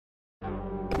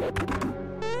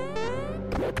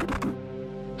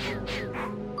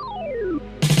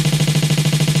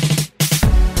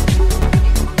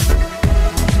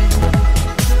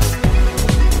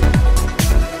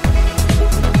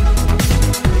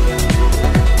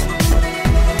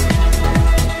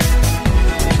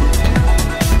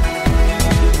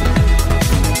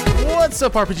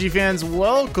What's up, RPG fans?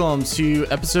 Welcome to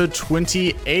episode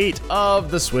 28 of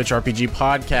the Switch RPG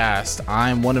Podcast.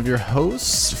 I'm one of your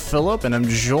hosts, Philip, and I'm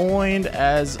joined,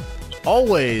 as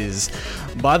always,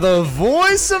 by the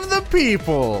voice of the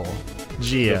people,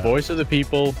 Gia. The voice of the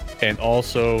people, and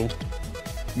also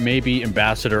maybe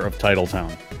ambassador of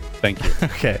Titletown. Thank you.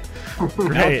 Okay,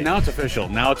 great. Now it's official.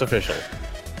 Now it's official.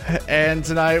 And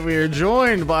tonight we are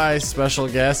joined by special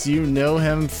guest. You know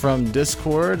him from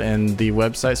Discord and the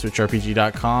website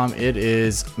switchrpg.com. It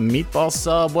is Meatball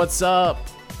Sub. What's up?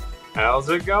 How's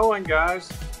it going,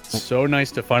 guys? So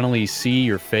nice to finally see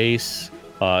your face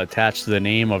attached to the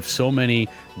name of so many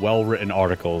well-written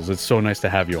articles. It's so nice to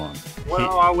have you on.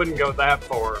 Well, I wouldn't go that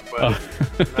far, but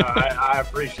I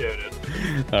appreciate it.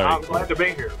 All right, I'm glad to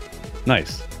be here.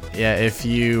 Nice. Yeah, if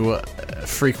you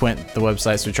frequent the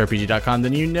website switchrpg.com,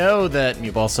 then you know that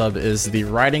Meatball Sub is the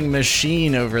writing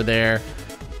machine over there,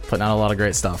 putting out a lot of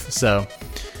great stuff. So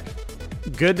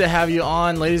good to have you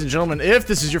on, ladies and gentlemen. If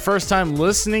this is your first time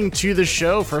listening to the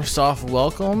show, first off,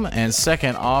 welcome, and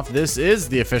second off, this is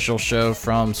the official show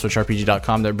from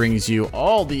switchrpg.com that brings you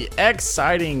all the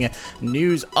exciting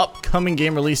news, upcoming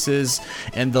game releases,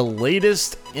 and the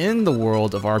latest in the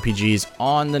world of RPGs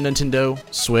on the Nintendo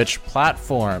Switch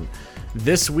platform.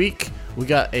 This week we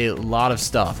got a lot of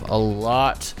stuff, a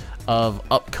lot of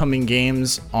upcoming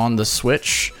games on the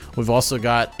Switch. We've also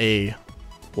got a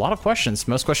lot of questions,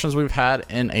 most questions we've had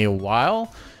in a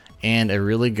while, and a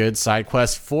really good side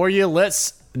quest for you.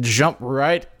 Let's jump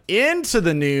right into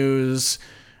the news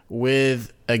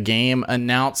with a game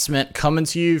announcement coming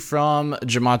to you from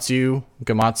Gamatsu.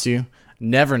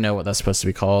 Never know what that's supposed to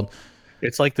be called.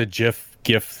 It's like the GIF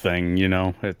thing, you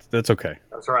know. That's okay.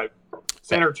 That's right.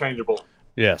 It's interchangeable.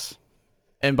 Yes.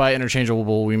 And by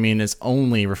interchangeable, we mean it's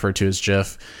only referred to as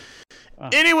GIF.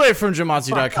 Anyway, from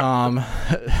Jamatsu.com,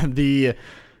 the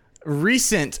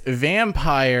recent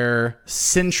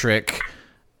vampire-centric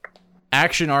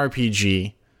action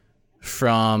RPG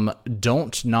from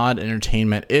Don't Nod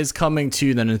Entertainment is coming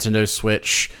to the Nintendo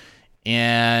Switch.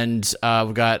 And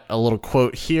we've got a little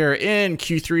quote here. In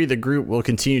Q3, the group will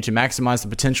continue to maximize the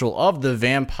potential of the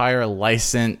Vampire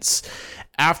license.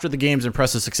 After the game's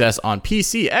impressive success on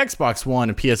PC, Xbox One,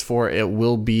 and PS4, it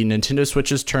will be Nintendo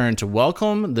Switch's turn to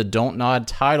welcome the Don't Nod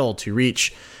title to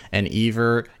reach an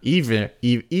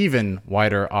even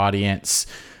wider audience.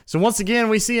 So once again,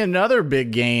 we see another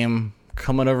big game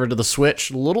coming over to the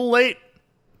Switch. A little late,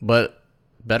 but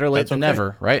better late than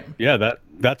never, right? Yeah,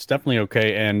 that's definitely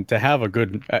okay. And to have a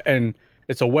good, and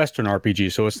it's a Western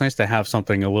RPG, so it's nice to have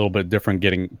something a little bit different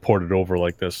getting ported over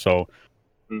like this. So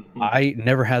I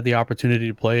never had the opportunity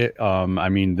to play it. I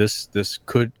mean, this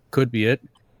could be it.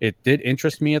 It did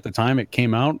interest me at the time it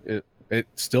came out. It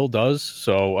still does.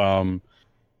 So I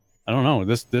don't know.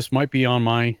 This might be on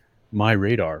my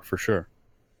radar for sure.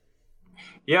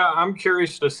 Yeah, I'm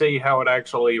curious to see how it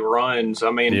actually runs.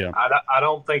 I mean, yeah. I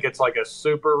don't think it's like a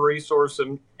super resource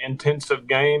intensive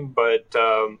game, but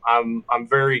I'm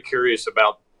very curious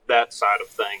about that side of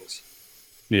things.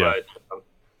 Yeah. But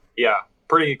yeah,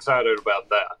 pretty excited about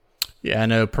that. Yeah, I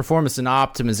know performance and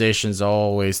optimization is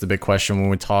always the big question when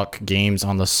we talk games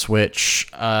on the Switch.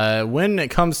 When it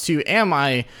comes to, am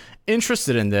I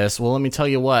interested in this? Well, let me tell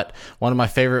you what. One of my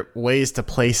favorite ways to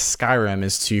play Skyrim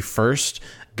is to first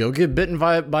go get bitten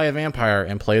by a vampire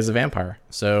and play as a vampire.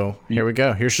 So here we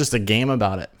go. Here's just a game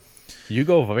about it. You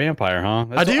go vampire, huh?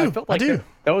 I do.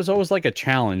 That was always like a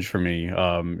challenge for me.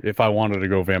 If I wanted to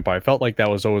go vampire, I felt like that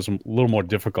was always a little more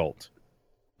difficult.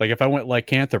 Like if I went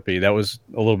lycanthropy, that was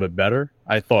a little bit better.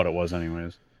 I thought it was,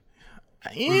 anyways.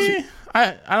 I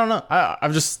don't know. I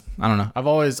don't know. I've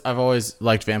always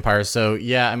liked vampires. So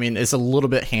yeah, I mean it's a little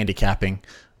bit handicapping,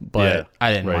 but yeah,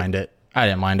 I didn't mind it. I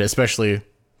didn't mind it, especially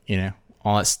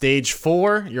on stage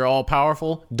 4, you're all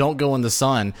powerful. Don't go in the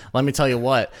sun. Let me tell you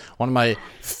what. One of my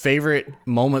favorite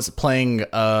moments playing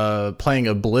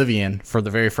Oblivion for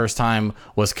the very first time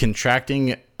was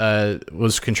contracting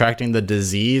the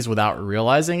disease without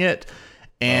realizing it.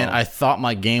 And I thought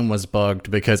my game was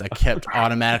bugged because I kept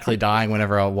automatically dying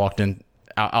whenever I walked in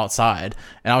outside.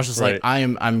 And I was just like,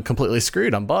 I'm completely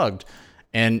screwed. I'm bugged.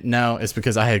 And no, it's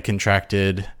because I had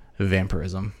contracted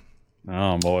vampirism.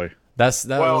 Oh boy.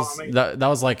 That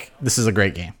was like, this is a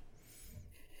great game.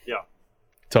 Yeah.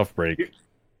 Tough break.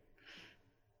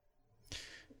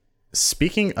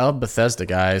 speaking of Bethesda,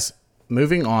 guys,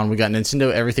 moving on, we got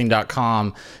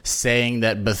NintendoEverything.com saying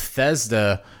that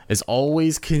Bethesda is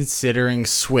always considering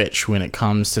Switch when it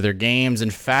comes to their games. In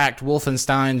fact,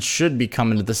 Wolfenstein should be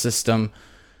coming to the system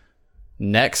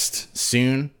next,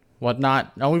 soon,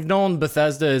 whatnot. Now, we've known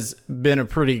Bethesda has been a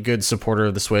pretty good supporter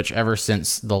of the Switch ever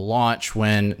since the launch,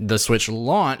 when the Switch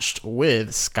launched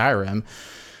with Skyrim.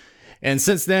 And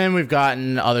since then, we've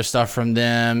gotten other stuff from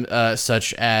them,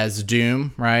 such as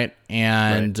Doom, right?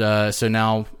 And so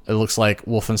now it looks like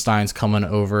Wolfenstein's coming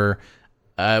over.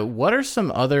 What are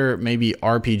some other maybe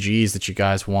RPGs that you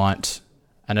guys want?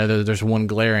 I know that there's one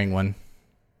glaring one.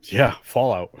 Yeah,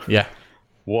 Fallout. Yeah.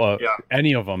 Well,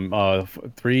 any of them.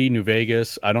 3, New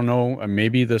Vegas. I don't know.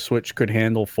 Maybe the Switch could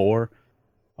handle 4.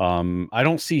 I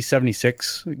don't see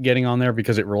 76 getting on there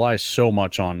because it relies so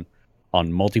much on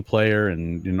multiplayer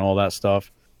and all that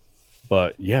stuff.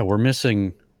 But yeah, we're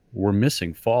missing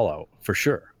Fallout for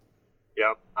sure.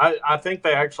 Yep. I think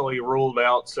they actually ruled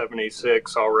out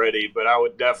 76 already, but I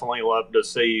would definitely love to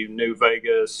see New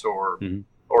Vegas or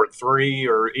 3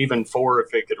 or even 4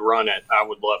 if it could run it. I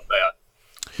would love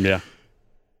that. Yeah.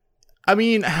 I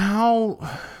mean,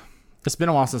 it's been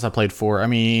a while since I played 4. I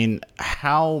mean,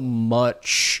 how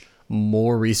much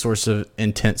more resource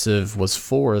intensive was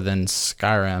 4 than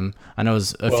Skyrim? I know it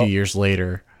was a few years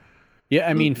later. Yeah,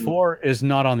 I mean, 4 is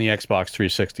not on the Xbox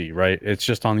 360, right? It's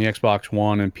just on the Xbox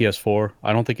One and PS4.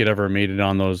 I don't think it ever made it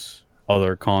on those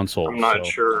other consoles. I'm not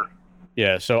sure.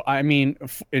 Yeah, so I mean,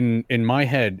 in my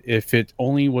head, if it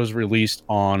only was released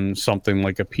on something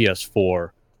like a PS4,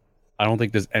 I don't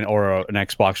think an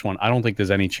Xbox One, I don't think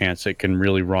there's any chance it can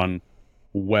really run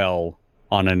well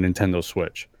on a Nintendo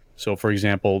Switch. So, for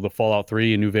example, the Fallout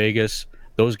 3 and New Vegas,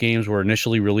 those games were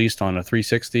initially released on a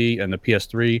 360 and the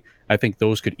PS3. I think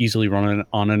those could easily run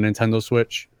on a Nintendo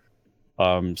Switch.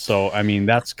 So, I mean,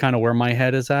 that's kind of where my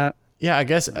head is at. Yeah, I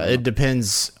guess it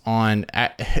depends on...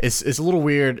 It's a little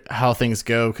weird how things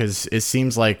go, because it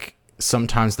seems like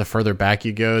sometimes the further back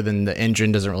you go, then the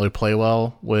engine doesn't really play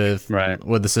well with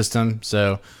the system.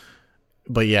 So,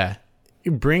 but yeah,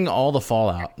 you bring all the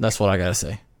Fallout. That's what I gotta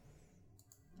say.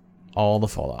 All the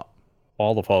Fallout,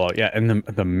 yeah. And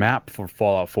the map for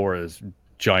Fallout 4 is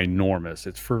ginormous.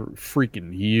 It's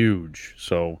freaking huge.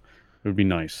 So it would be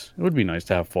nice. It would be nice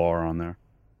to have Fallout on there.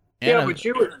 Yeah, but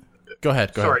you would... Go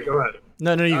ahead. Go ahead.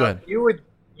 No, you go ahead.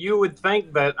 You would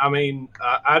think that, I mean,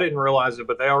 I didn't realize it,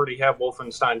 but they already have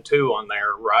Wolfenstein 2 on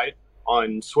there, right?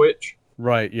 On Switch.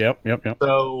 Right, yep.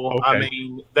 So, okay. I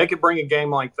mean, they could bring a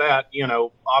game like that,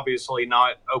 obviously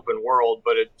not open world,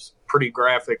 but it's pretty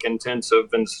graphic intensive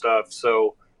and stuff.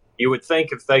 So you would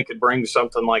think if they could bring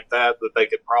something like that they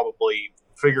could probably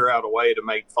figure out a way to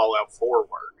make Fallout 4 work.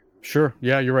 Sure.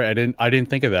 Yeah, you're right. I didn't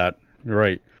think of that. You're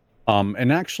right.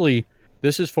 And actually,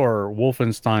 this is for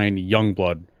Wolfenstein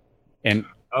Youngblood. And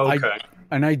okay.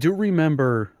 I do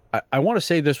remember, I want to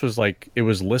say this was like, it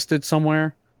was listed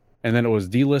somewhere and then it was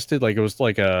delisted. Like it was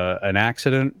like an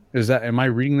accident. Am I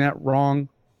reading that wrong?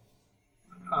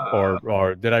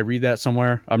 Or did I read that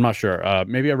somewhere? I'm not sure.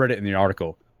 Maybe I read it in the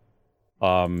article.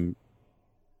 Yeah,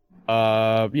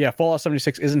 Fallout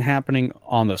 76 isn't happening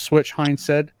on the Switch. Heinz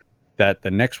said that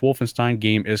the next Wolfenstein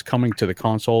game is coming to the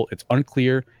console. It's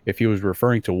unclear if he was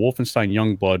referring to Wolfenstein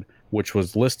Youngblood, which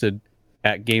was listed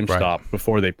at GameStop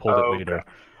before they pulled it later.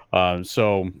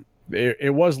 So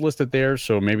it was listed there,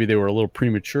 so maybe they were a little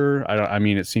premature. I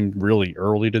mean, it seemed really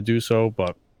early to do so,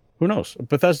 but who knows?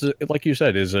 Bethesda, like you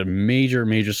said, is a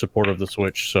major supporter of the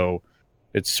Switch, so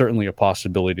it's certainly a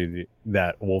possibility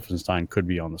that Wolfenstein could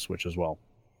be on the Switch as well.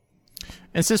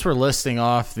 And since we're listing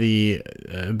off the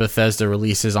Bethesda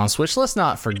releases on Switch, let's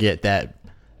not forget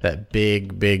that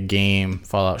big game,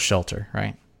 Fallout Shelter,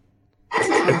 right?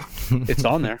 It's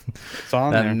on there. It's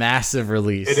on that there. Massive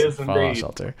release. It is Fallout indeed.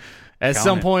 Shelter. At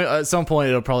some point,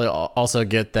 it'll probably also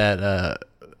get that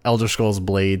Elder Scrolls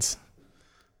Blades.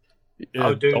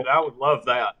 Oh, dude, I would love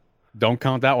that. Don't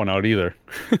count that one out either.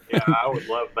 Yeah, I would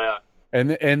love that.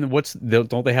 And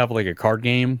don't they have like a card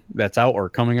game that's out or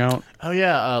coming out? Oh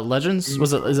yeah, Legends.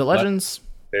 Is it Legends?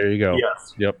 There you go.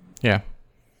 Yes. Yep. Yeah.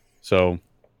 So,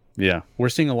 yeah, we're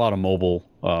seeing a lot of mobile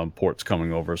ports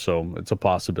coming over, so it's a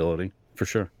possibility for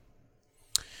sure.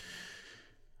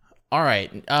 All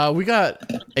right, we got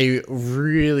a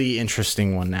really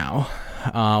interesting one now.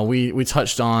 We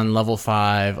touched on Level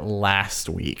 5 last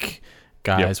week,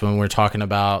 guys, when we were talking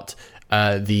about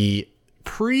the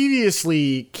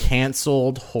previously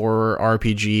canceled horror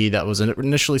RPG that was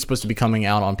initially supposed to be coming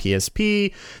out on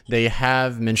PSP. They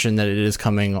have mentioned that it is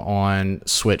coming on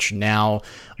Switch now,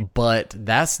 but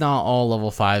that's not all Level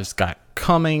 5's got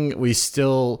coming. We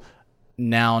still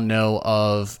now know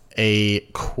of a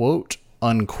quote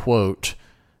unquote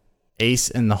ace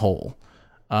in the hole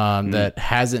that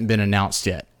hasn't been announced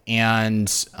yet. And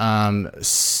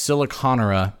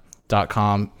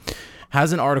Siliconera.com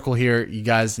has an article here. You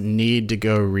guys need to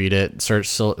go read it. Search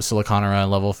Siliconera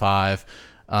level 5.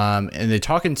 And they're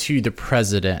talking to the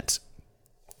president.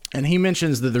 And he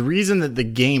mentions that the reason that the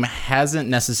game hasn't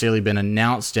necessarily been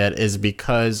announced yet is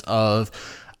because of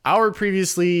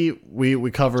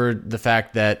we covered the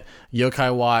fact that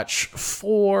Yokai Watch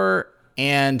 4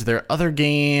 and their other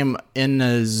game,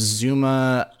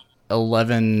 Inazuma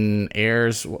 11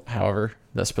 Airs, however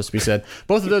that's supposed to be said,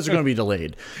 both of those are going to be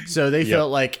delayed. So they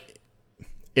felt like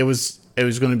it was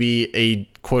going to be a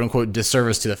quote unquote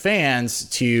disservice to the fans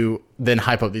to then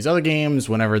hype up these other games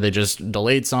whenever they just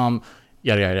delayed some.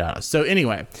 Yada yada yada. So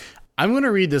anyway, I'm going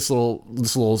to read this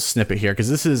little snippet here because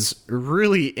this is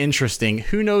really interesting.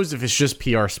 Who knows if it's just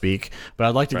PR speak, but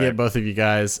I'd like to get both of you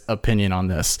guys' opinion on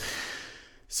this.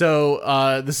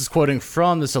 So this is quoting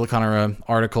from the Siliconera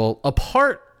article.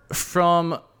 Apart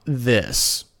from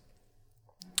this,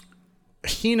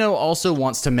 Hino also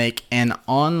wants to make an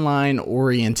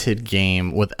online-oriented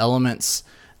game with elements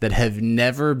that have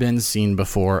never been seen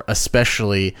before,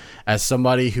 especially as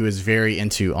somebody who is very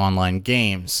into online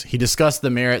games. He discussed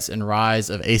the merits and rise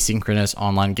of asynchronous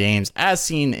online games as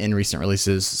seen in recent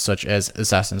releases such as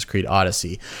Assassin's Creed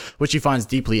Odyssey, which he finds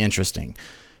deeply interesting.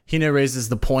 Hino raises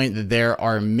the point that there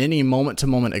are many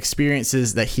moment-to-moment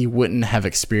experiences that he wouldn't have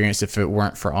experienced if it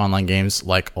weren't for online games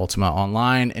like Ultima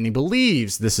Online, and he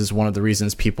believes this is one of the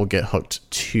reasons people get hooked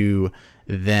to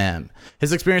them.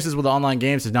 His experiences with online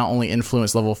games have not only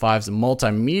influenced Level 5's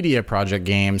multimedia project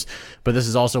games, but this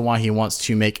is also why he wants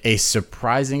to make a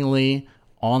surprisingly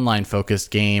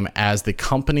online-focused game as the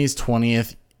company's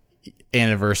 20th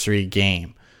anniversary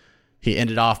game. He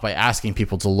ended off by asking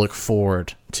people to look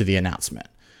forward to the announcement.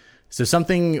 So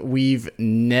something we've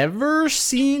never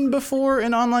seen before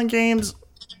in online games.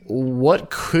 What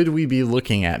could we be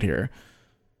looking at here?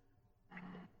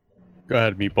 Go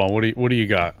ahead, Meatball. What do you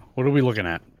got? What are we looking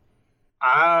at?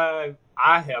 I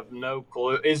have no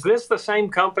clue. Is this the same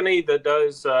company that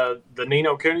does the Ni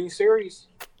no Kuni series?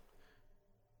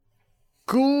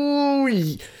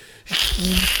 I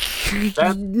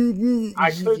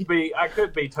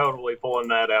could be totally pulling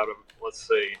that out of. Let's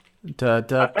see. You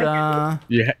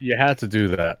had to do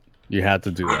that. You had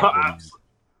to do that.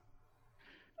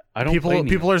 I don't.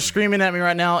 People are screaming at me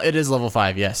right now. It is level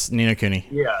 5. Yes, Ni no Kuni.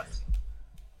 Yes.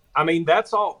 I mean,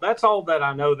 that's all that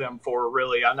I know them for,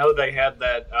 really. I know they had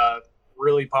that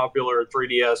really popular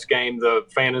 3DS game, the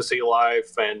Fantasy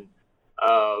Life, and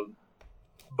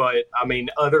but I mean,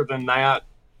 other than that,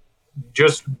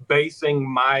 just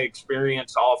basing my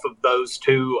experience off of those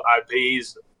two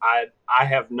IPs, I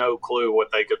have no clue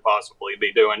what they could possibly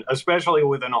be doing, especially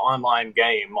with an online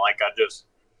game. Like,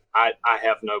 I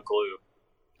have no clue.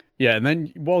 Yeah, and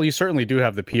then, well, you certainly do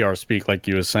have the PR speak, like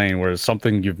you were saying, where it's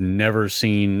something you've never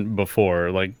seen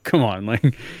before. Like, come on,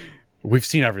 like, we've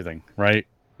seen everything, right?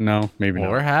 No, maybe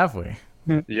not. Or have we?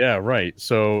 Yeah, right.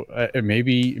 So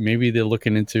maybe they're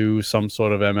looking into some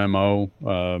sort of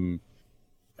MMO.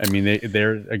 I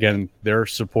mean, they're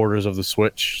supporters of the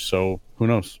Switch, so who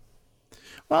knows?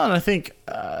 Well, and I think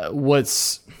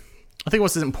what's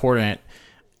important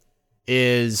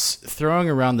is throwing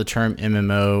around the term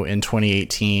MMO in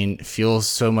 2018 feels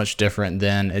so much different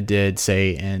than it did,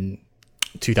 say, in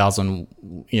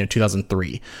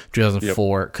 2003,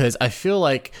 2004, because I feel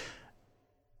like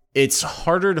it's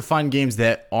harder to find games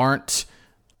that aren't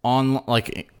on,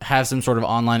 like, have some sort of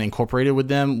online incorporated with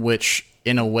them, which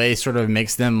in a way sort of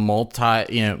makes them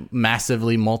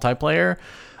massively multiplayer.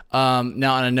 Now, and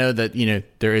I know that,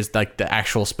 there is like the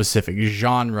actual specific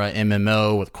genre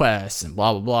MMO with quests and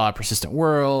blah, blah, blah, persistent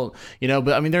world, but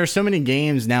I mean, there are so many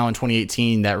games now in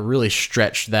 2018 that really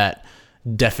stretch that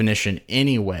definition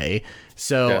anyway.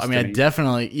 So, Destiny. I mean, I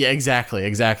definitely,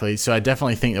 exactly. So I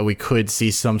definitely think that we could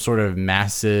see some sort of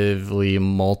massively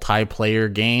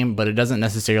multiplayer game, but it doesn't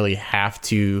necessarily have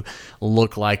to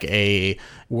look like a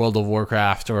World of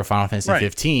Warcraft or a Final Fantasy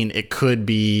 15. It could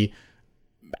be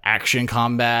action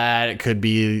combat. It could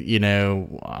be,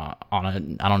 on a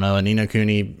Ni no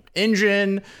Kuni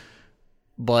engine,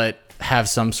 but have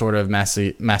some sort of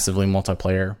massively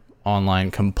multiplayer online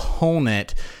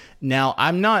component. Now,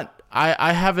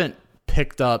 I haven't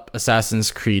picked up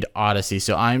Assassin's Creed Odyssey,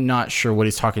 so I'm not sure what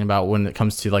he's talking about when it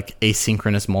comes to like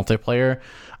asynchronous multiplayer.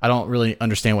 I don't really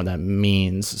understand what that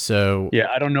means. So yeah,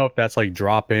 I don't know if that's like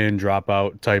drop in, drop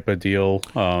out type of deal.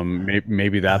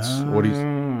 Maybe that's what he's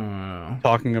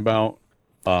talking about.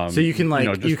 So you can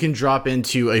you can drop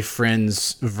into a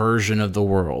friend's version of the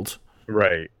world.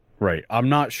 Right. Right. I'm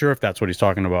not sure if that's what he's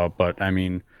talking about, but I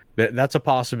mean, that's a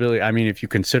possibility. I mean, if you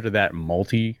consider that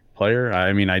multiplayer,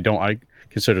 I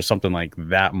consider something like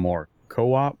that more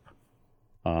co-op.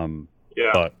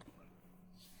 But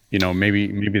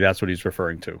maybe that's what he's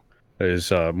referring to,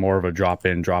 is more of a drop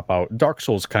in, drop out. Dark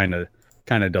Souls kind of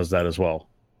does that as well.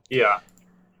 Yeah.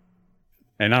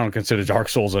 And I don't consider Dark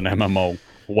Souls an MMO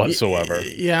whatsoever.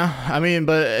 Yeah, I mean,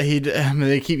 but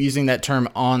they keep using that term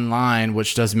online,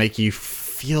 which does make you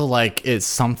feel like it's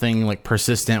something like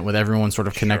persistent with everyone sort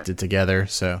of connected together.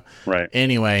 So, right.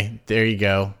 Anyway, there you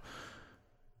go.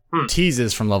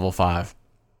 Teases from level 5.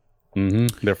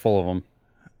 They're full of them.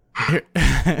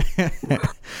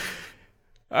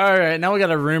 All right, now we got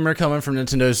a rumor coming from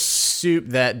Nintendo Soup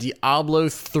that Diablo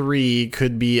 3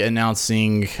 could be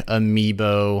announcing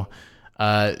Amiibo.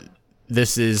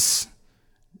 This is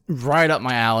right up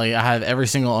my alley. I have every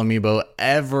single Amiibo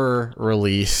ever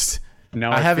released.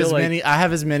 Now I have as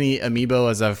many Amiibo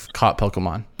as I've caught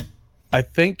Pokemon. I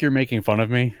think you're making fun of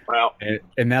me. Well,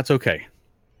 and that's okay.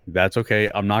 That's okay.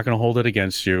 I'm not going to hold it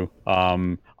against you. I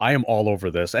am all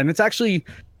over this, and it's actually,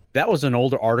 that was an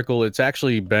older article. It's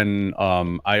actually been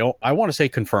I want to say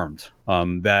confirmed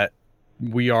that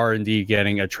we are indeed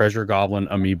getting a Treasure Goblin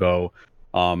Amiibo,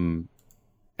 and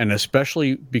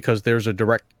especially because there's a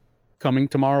direct coming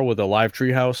tomorrow with a live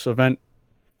Treehouse event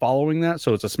following that.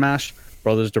 So it's a Smash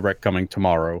Brothers Direct coming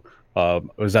tomorrow.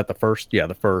 Was that the first? Yeah,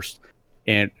 the first.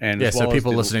 And yeah, so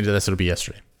people listening to this, it'll be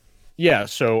yesterday. Yeah,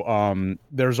 so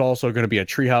there's also going to be a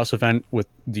Treehouse event with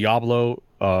Diablo,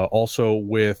 also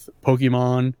with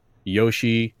Pokemon,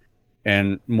 Yoshi,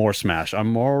 and more Smash.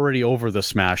 I'm already over the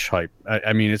Smash hype.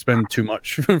 I mean, it's been too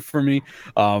much for me,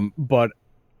 but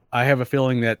I have a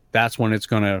feeling that that's when it's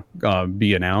going to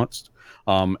be announced.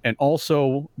 And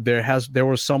also, there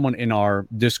was someone in our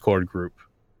Discord group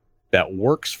that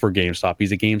works for GameStop.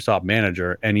 He's a GameStop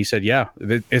manager, and he said, "Yeah,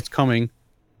 it's coming.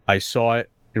 I saw it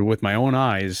with my own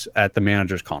eyes at the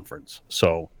managers conference."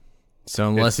 So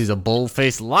unless he's a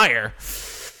bold-faced liar,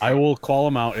 I will call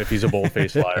him out if he's a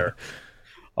bold-faced liar.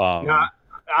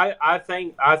 I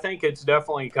think it's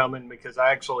definitely coming, because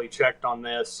I actually checked on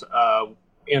this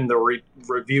in the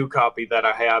review copy that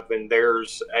I have, and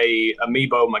there's a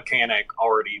Amiibo mechanic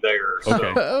already there. So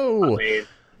I mean,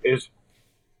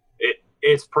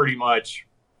 it's pretty much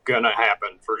gonna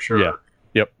happen for sure. Yeah.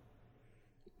 Yep.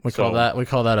 We call that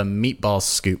a meatball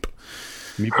scoop.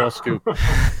 Meatball scoop.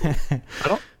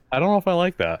 I don't know if I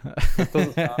like that.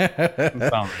 Doesn't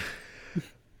sound right.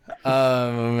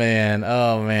 Oh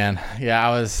man. Yeah,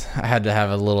 I had to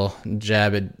have a little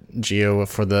jab at Geo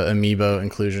for the Amiibo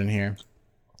inclusion here.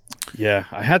 Yeah,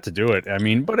 I had to do it. I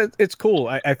mean, but it's cool.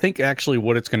 I think actually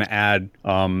what it's going to add,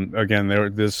 again,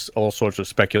 there's all sorts of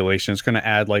speculation. It's going to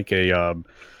add like a,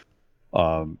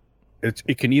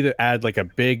 it can either add like a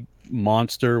big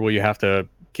monster where you have to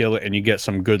kill it and you get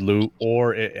some good loot,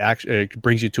 or it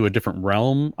brings you to a different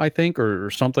realm, I think, or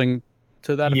something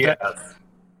to that effect.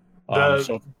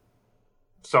 The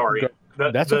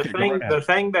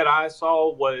thing that I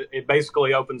saw was it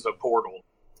basically opens a portal.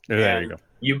 There you go.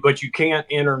 But you can't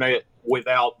enter it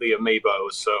without the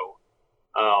Amiibo, so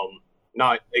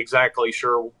not exactly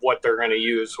sure what they're going to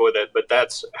use with it, but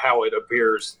that's how it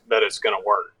appears that it's going to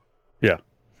work. Yeah.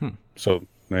 So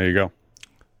there you go.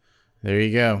 There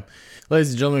you go. Ladies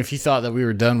and gentlemen, if you thought that we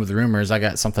were done with rumors, I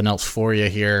got something else for you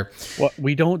here. Well,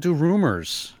 we don't do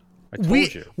rumors. I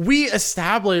told you. We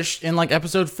established in like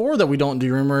episode 4 that we don't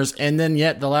do rumors, and then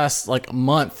yet the last like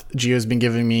month, Gio's been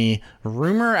giving me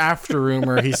rumor after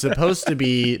rumor. He's supposed to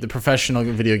be the professional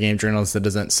video game journalist that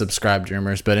doesn't subscribe to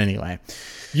rumors, but anyway.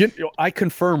 I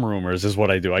confirm rumors is what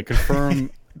I do. I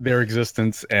confirm their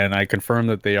existence, and I confirm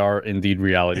that they are indeed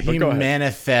reality. But he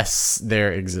manifests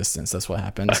their existence. That's what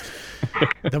happens.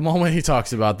 The moment he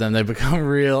talks about them, they become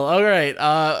real. All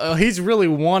right. He's really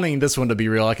wanting this one to be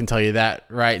real. I can tell you that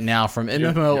right now from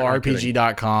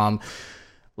MMORPG.com.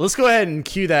 Let's go ahead and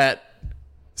cue that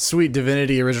sweet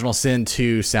Divinity Original Sin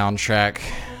 2 soundtrack.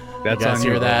 You guys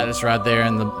hear that? It's right there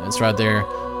it's right there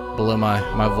below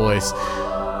my voice.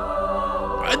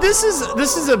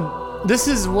 This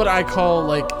is what I call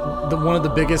like one of the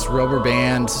biggest rubber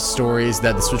band stories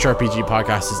that the Switch RPG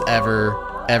podcast has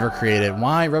ever created.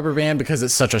 Why rubber band? Because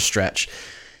it's such a stretch.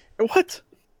 What?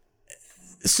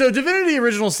 So Divinity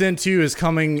Original Sin 2 is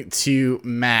coming to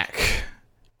Mac,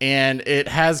 and it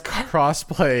has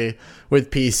crossplay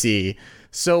with PC.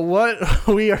 So what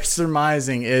we are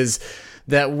surmising is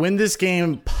that when this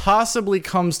game possibly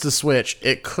comes to Switch,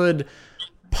 it could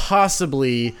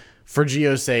possibly, for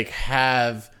Gio's sake,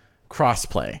 have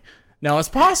crossplay. Now, it's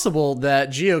possible that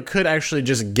Gio could actually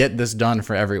just get this done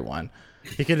for everyone.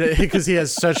 He could, because he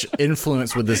has such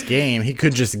influence with this game. He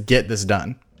could just get this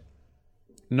done.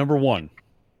 Number one,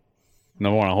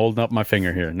 I'm holding up my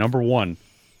finger here. Number one,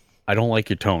 I don't like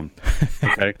your tone.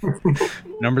 Okay.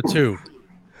 Number two,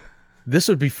 this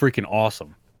would be freaking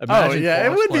awesome. Imagine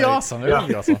it would be awesome. It would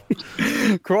be awesome.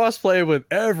 Crossplay with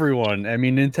everyone. I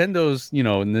mean,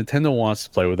 Nintendo wants to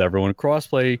play with everyone.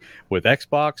 Crossplay with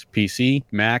Xbox, PC,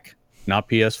 Mac, not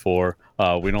PS4.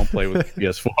 We don't play with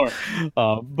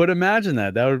PS4. But imagine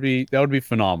that. That would be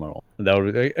phenomenal. That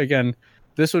would be, again,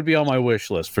 this would be on my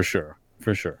wish list for sure.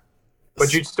 For sure.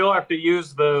 But you'd still have to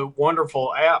use the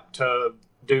wonderful app to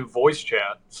do voice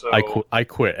chat. So I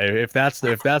quit. If that's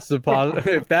the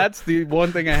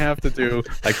one thing I have to do,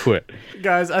 I quit.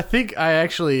 Guys, I think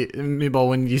Meatball,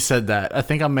 when you said that, I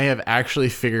think I may have actually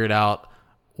figured out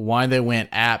why they went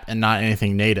app and not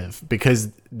anything native,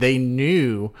 because they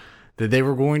knew that they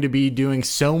were going to be doing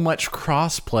so much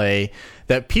crossplay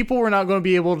that people were not going to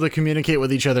be able to communicate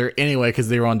with each other anyway because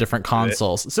they were on different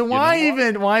consoles. So why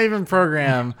even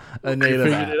program a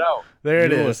native app? It out. There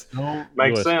it is.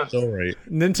 Makes sense. So right.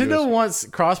 Nintendo wants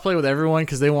crossplay with everyone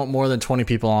because they want more than 20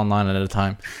 people online at a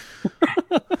time.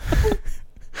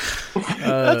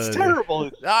 That's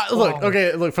terrible.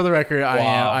 Look, for the record,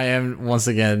 I am once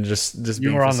again just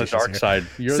being on the dark side.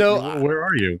 Where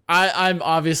are you? I'm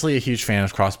obviously a huge fan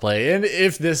of crossplay, and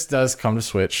if this does come to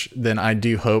Switch, then I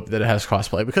do hope that it has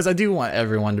crossplay, because I do want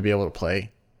everyone to be able to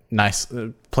play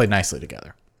nicely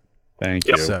together. Thank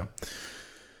you. So,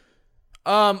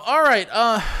 all right.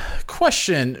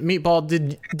 Question, Meatball,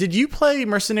 did you play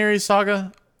Mercenaries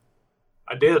Saga?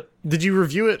 I did. Did you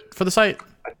review it for the site?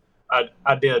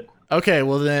 I did. Okay,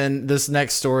 well then this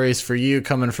next story is for you,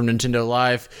 coming from Nintendo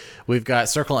Live. We've got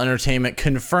Circle Entertainment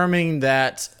confirming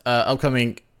that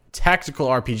upcoming tactical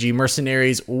RPG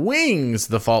Mercenaries Wings: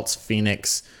 The False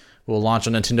Phoenix will launch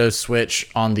on Nintendo Switch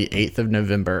on the 8th of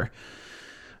November.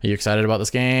 Are you excited about this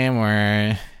game,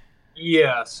 or?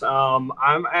 Yes, I'm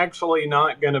actually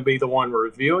not going to be the one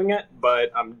reviewing it,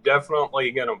 but I'm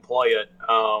definitely going to play it.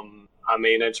 I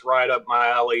mean, it's right up my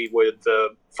alley with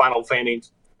the Final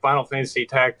Fantasy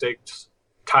Tactics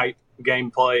type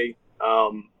gameplay.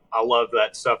 I love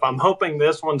that stuff. I'm hoping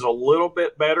this one's a little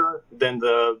bit better than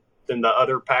the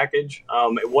other package.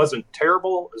 It wasn't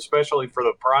terrible, especially for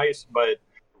the price, but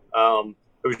it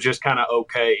was just kind of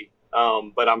okay.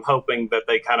 But I'm hoping that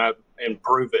they kind of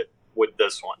improve it with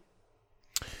this one.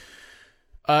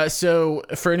 So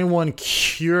for anyone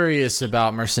curious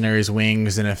about Mercenaries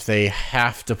Wings, and if they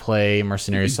have to play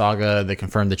Mercenaries Saga, they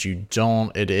confirm that you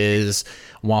don't. It is,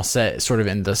 while set sort of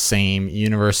in the same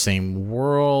universe, same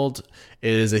world,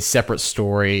 it is a separate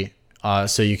story.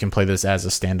 So you can play this as a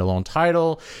standalone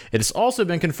title. It has also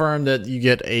been confirmed that you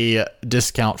get a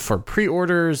discount for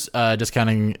pre-orders,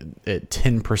 discounting at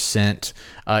 10%.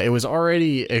 It was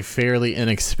already a fairly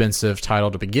inexpensive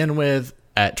title to begin with,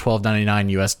 at $12.99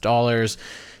 US.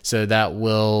 So that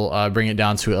will bring it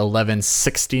down to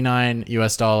 $11.69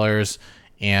 US.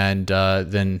 And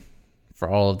then for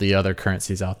all of the other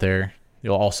currencies out there,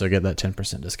 you'll also get that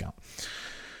 10% discount.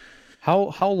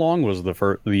 How long was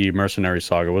the Mercenary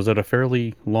Saga? Was it a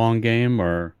fairly long game,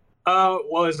 or?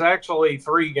 Well, it's actually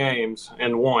 3 games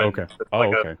in one. Okay.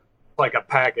 It's like a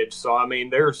package. So I mean,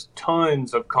 there's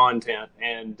tons of content,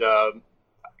 and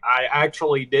I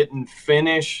actually didn't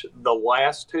finish the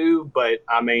last 2, but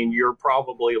I mean, you're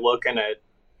probably looking at,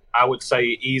 I would say,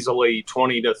 easily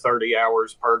 20 to 30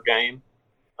 hours per game.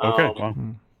 Okay. Wow.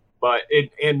 But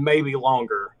it may be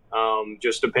longer,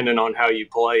 just depending on how you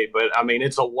play. But I mean,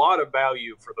 it's a lot of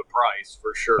value for the price,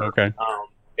 for sure. Okay.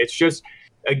 It's just,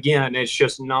 again, it's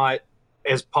just not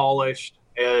as polished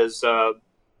as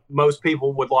most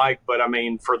people would like. But I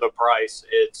mean, for the price,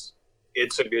 it's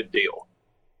a good deal.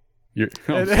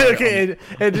 Okay,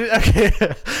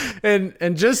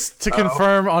 and just to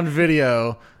confirm on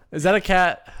video, is that a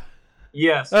cat?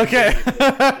 Yes. Okay.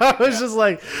 I was just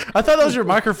like, I thought that was your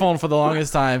microphone for the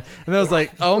longest time, and I was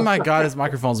like, oh my god, his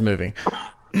microphone's moving.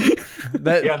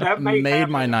 That made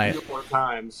my night.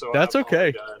 Times, so that's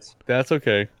okay. That's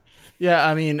okay. Yeah,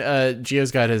 I mean,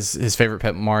 Gio's got his favorite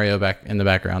pet Mario back in the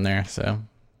background there. So.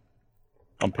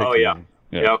 I'm picking. Oh yeah.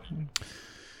 Yep.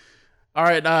 All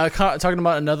right, talking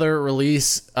about another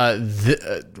release. I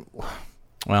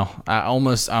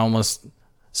almost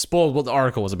spoiled what the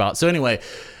article was about. So anyway,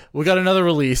 we got another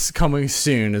release coming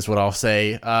soon, is what I'll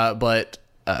say. But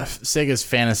Sega's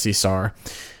Phantasy Star,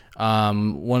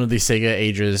 one of the Sega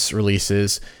Ages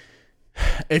releases.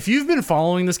 If you've been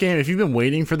following this game, if you've been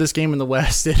waiting for this game in the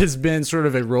West, it has been sort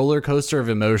of a roller coaster of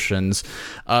emotions,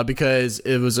 because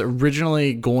it was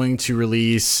originally going to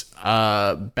release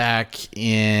back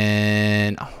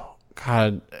in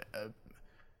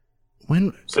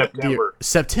when September.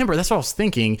 September. That's what I was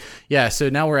thinking. Yeah. So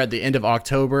now we're at the end of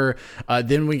October.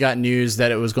 Then we got news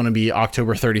that it was going to be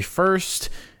October 31st,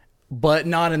 but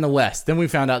not in the West. Then we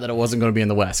found out that it wasn't going to be in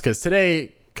the West because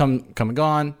today, come and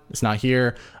gone, it's not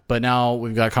here. But now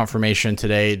we've got confirmation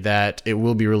today that it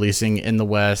will be releasing in the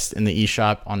West in the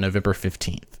eShop on November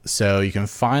 15th. So you can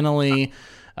finally,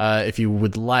 if you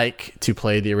would like to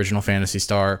play the original Phantasy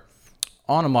Star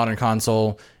on a modern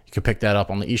console, you can pick that up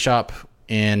on the eShop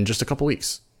in just a couple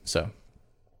weeks. So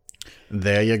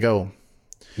there you go.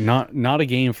 Not a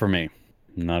game for me.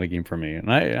 Not a game for me.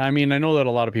 And I mean, I know that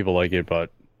a lot of people like it, but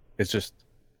it's just,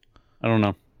 I don't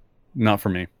know. Not for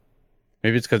me.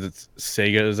 Maybe it's because it's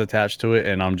Sega is attached to it,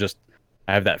 and I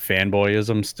have that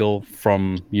fanboyism still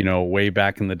from, way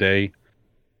back in the day.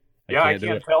 I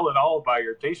can't tell at all by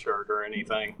your T-shirt or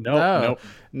anything. No.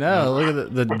 Look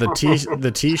at the T-shirt,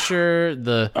 the t-shirt?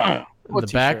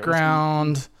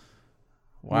 background.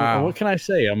 Wow. What can I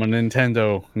say? I'm a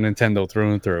Nintendo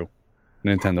through and through.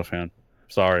 Nintendo fan.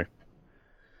 Sorry.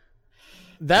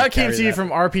 That came to you from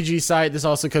RPG Site. This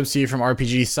also comes to you from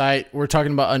RPG Site. We're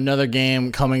talking about another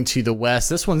game coming to the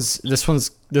West. This one's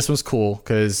cool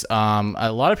because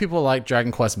a lot of people like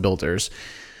Dragon Quest Builders.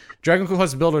 Dragon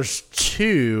Quest Builders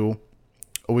 2,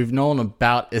 we've known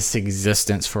about its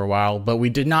existence for a while, but we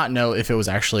did not know if it was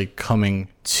actually coming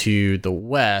to the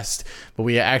West. But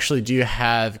we actually do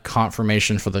have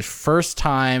confirmation for the first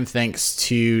time thanks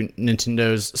to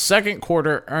Nintendo's second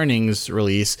quarter earnings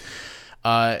release.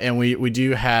 And we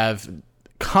do have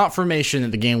confirmation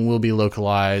that the game will be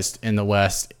localized in the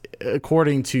West,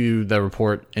 according to the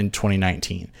report in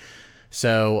 2019.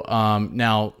 So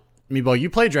now, Meatball, you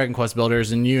played Dragon Quest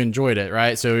Builders and you enjoyed it,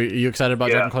 right? So are you excited about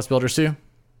Dragon Quest Builders too?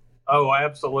 Oh,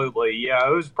 absolutely. Yeah,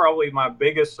 it was probably my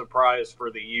biggest surprise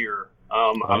for the year.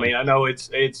 I mean, I know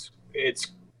it's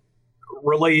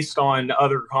released on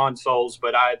other consoles,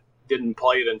 but I didn't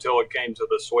play it until it came to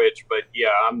the Switch. But yeah,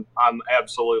 I'm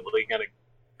absolutely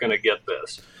gonna get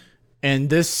this. And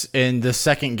the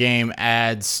second game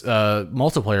adds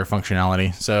multiplayer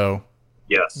functionality. So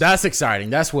yes, that's exciting.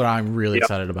 That's what I'm really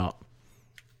excited about.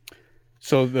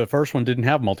 So the first one didn't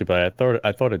have multiplayer.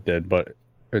 I thought it did, but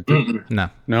it didn't.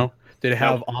 No. Did it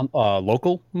have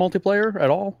local multiplayer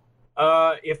at all?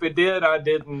 If it did, I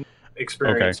didn't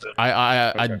experience it.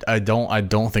 I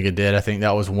don't think it did. I think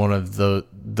that was one of the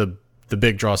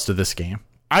big draws to this game.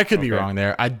 I could be wrong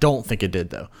there. I don't think it did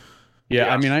though.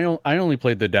 Yeah, I mean, I only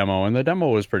played the demo, and the demo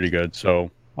was pretty good. So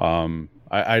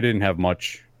I didn't have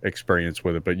much experience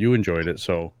with it, but you enjoyed it,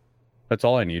 so that's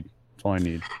all I need. That's all I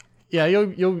need. Yeah,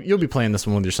 you'll be playing this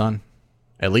one with your son,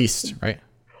 at least, right?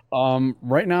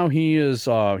 Right now he is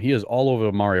all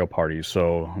over Mario Party,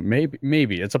 so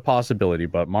maybe it's a possibility,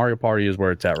 but Mario Party is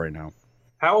where it's at right now.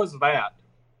 How is that?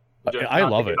 I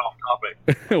love it. Off topic.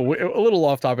 A little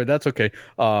off topic. That's okay.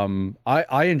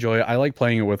 I enjoy it. I like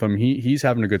playing it with him. He's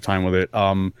having a good time with it.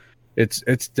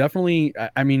 It's definitely.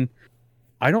 I mean,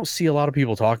 I don't see a lot of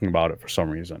people talking about it for some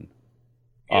reason.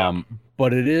 Yeah.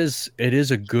 But it is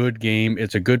a good game.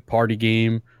 It's a good party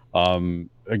game.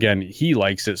 Again, he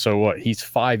likes it. So what? He's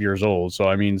 5 years old. So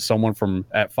I mean, someone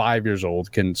at 5 years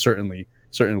old can certainly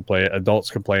play it.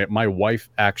 Adults can play it. My wife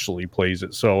actually plays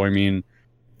it. So I mean,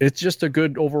 it's just a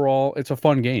good overall. It's a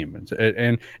fun game,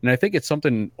 and I think it's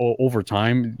something over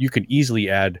time you could easily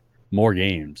add more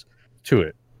games to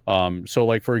it. So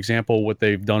like for example, what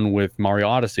they've done with Mario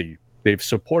Odyssey, they've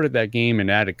supported that game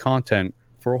and added content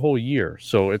for a whole year.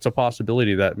 So it's a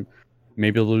possibility that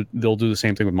maybe they'll do the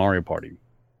same thing with Mario Party.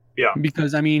 Yeah,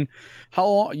 because I mean, how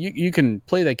long you can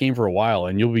play that game for a while,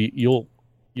 and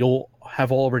you'll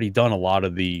have already done a lot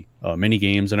of the mini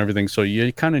games and everything. So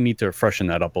you kind of need to freshen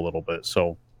that up a little bit.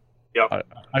 So yeah,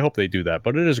 I hope they do that.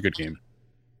 But it is a good game.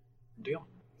 Deal.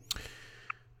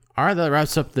 All right, that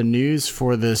wraps up the news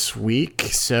for this week.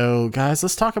 So guys,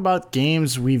 let's talk about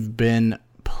games we've been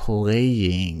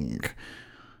playing.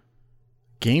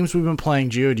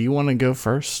 Gio, do you want to go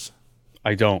first?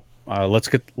 I don't. Let's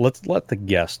let the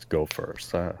guest go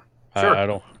first. Sure. I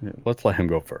don't. Let's let him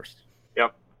go first.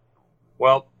 Yep.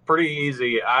 Well, pretty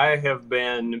easy. I have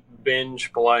been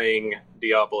binge playing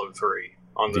Diablo 3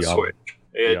 on the Switch.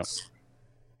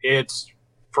 It's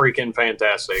freaking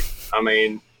fantastic. I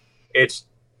mean, it's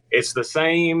the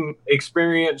same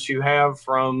experience you have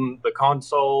from the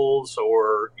consoles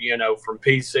or from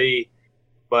PC,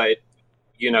 but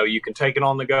you can take it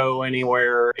on the go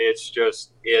anywhere. It's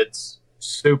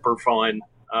super fun.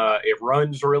 It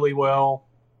runs really well.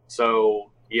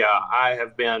 So yeah, I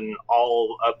have been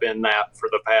all up in that for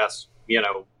the past,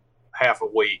 half a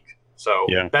week. So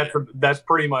yeah, that's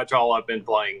pretty much all I've been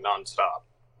playing nonstop.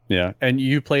 Yeah. And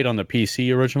you played on the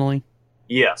PC originally?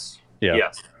 Yes. Yeah.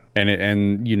 Yes.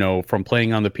 And you know, from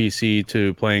playing on the PC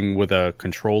to playing with a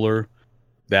controller,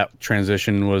 that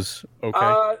transition was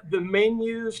okay. The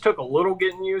menus took a little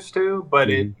getting used to, but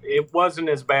it wasn't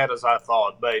as bad as I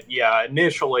thought. But yeah,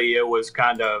 initially it was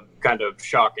kind of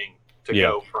shocking to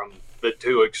go from the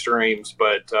two extremes.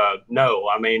 But no,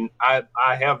 I mean,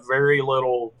 I have very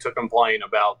little to complain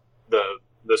about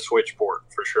the Switch port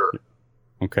for sure.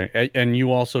 Okay, and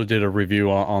you also did a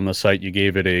review on the site. You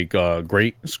gave it a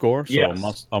great score, so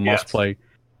a must play.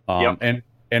 And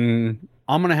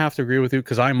I'm gonna have to agree with you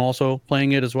because I'm also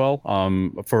playing it as well.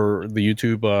 For the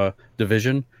YouTube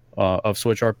division of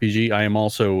Switch RPG, I am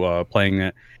also playing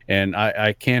it, and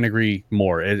I can't agree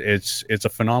more. It's a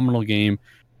phenomenal game.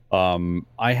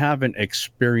 I haven't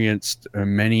experienced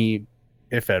many,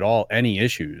 if at all, any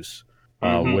issues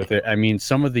with it. I mean,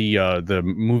 some of the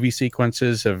movie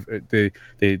sequences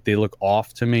they look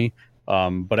off to me,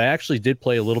 but I actually did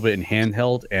play a little bit in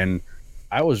handheld, and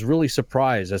I was really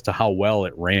surprised as to how well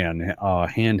it ran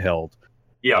handheld.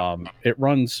 Yeah, it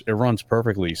runs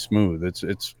perfectly smooth.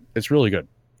 It's really good.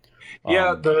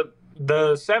 Yeah,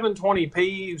 the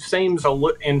 720p seems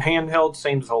in handheld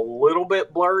seems a little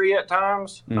bit blurry at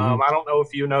times. I don't know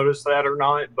if you noticed that or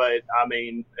not, but I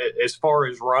mean, as far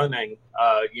as running,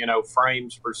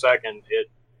 frames per second,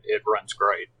 it runs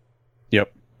great.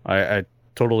 Yep, I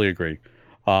totally agree.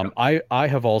 I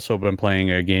have also been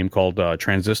playing a game called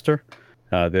Transistor.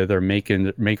 They're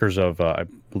makers of I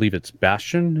believe it's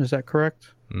Bastion. Is that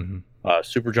correct?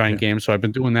 Super Giant Games. So I've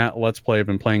been doing that. Let's Play. I've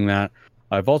been playing that.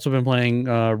 I've also been playing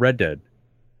Red Dead.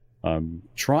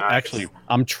 Actually,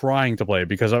 I'm trying to play it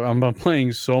because I'm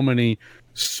playing so many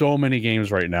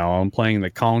games right now. I'm playing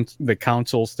the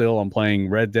console still. I'm playing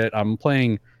Red Dead. I'm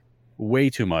playing way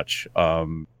too much,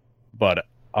 but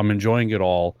I'm enjoying it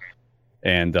all.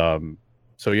 And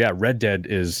so yeah, Red Dead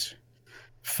is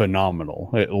phenomenal.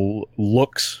 It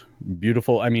looks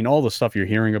beautiful. I mean, all the stuff you're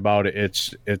hearing about it,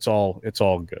 it's all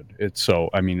good. It's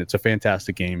a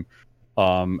fantastic game.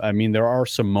 I mean, there are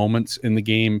some moments in the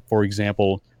game, for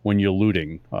example, when you're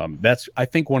looting. That's, I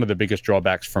think, one of the biggest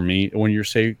drawbacks for me. When you're,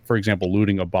 say, for example,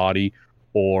 looting a body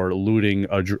or looting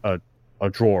a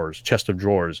chest of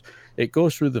drawers, it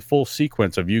goes through the full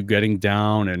sequence of you getting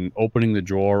down and opening the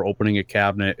drawer, opening a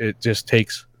cabinet. It just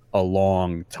takes a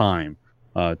long time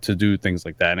to do things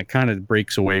like that, and it kind of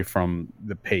breaks away from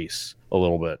the pace a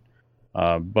little bit.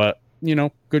 But,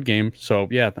 good game. So,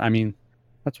 yeah, I mean,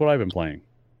 that's what I've been playing.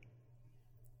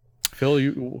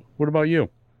 Phil, what about you?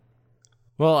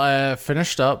 Well, I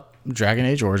finished up Dragon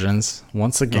Age Origins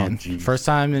once again. First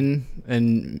time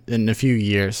in a few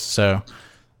years. So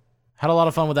had a lot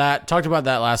of fun with that. Talked about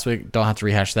that last week. Don't have to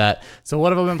rehash that. So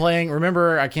what have I been playing?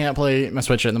 Remember, I can't play my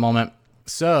Switch at the moment.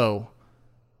 So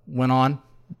went on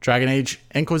Dragon Age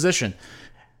Inquisition.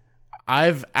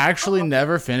 I've actually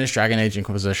never finished Dragon Age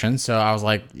Inquisition. So I was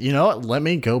like, you know what? Let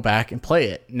me go back and play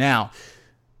it. Now,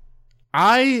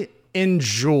 I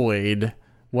enjoyed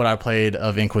what I played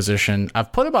of Inquisition.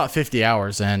 I've put about 50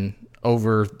 hours in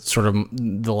over sort of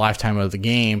the lifetime of the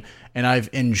game, and I've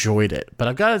enjoyed it. But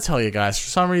I've got to tell you guys, for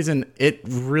some reason, it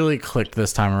really clicked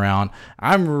this time around.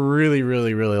 I'm really,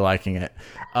 really, really liking it.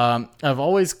 I've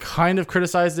always kind of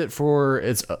criticized it for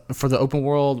the open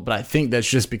world, but I think that's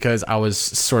just because I was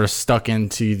sort of stuck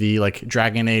into the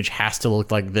Dragon Age has to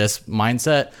look like this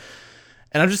mindset.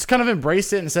 And I've just kind of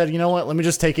embraced it and said, you know what, let me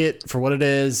just take it for what it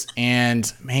is.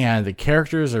 And man, the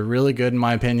characters are really good in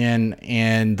my opinion.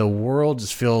 And the world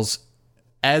just feels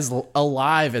as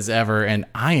alive as ever. And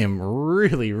I am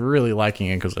really, really liking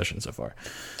Inquisition so far.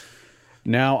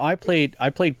 Now, I played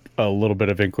a little bit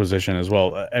of Inquisition as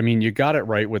well. I mean, you got it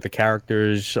right with the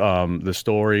characters, the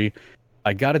story.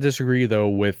 I got to disagree, though,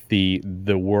 with the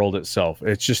world itself.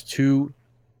 It's just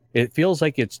it feels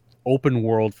like it's open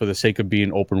world for the sake of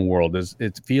being open world.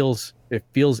 It feels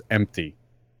empty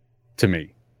to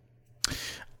me.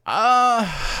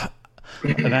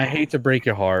 And I hate to break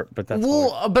your heart, but that's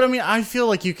but I mean, I feel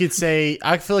like you could say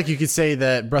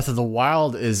that Breath of the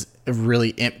Wild is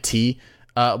really empty,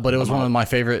 but it was one of my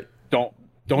favorite don't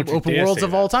open worlds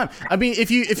of all time. I mean, if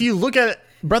you look at it,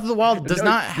 Breath of the Wild does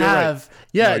not have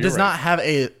not have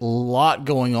a lot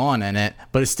going on in it,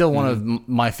 but it's still one of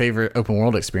my favorite open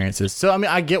world experiences. So I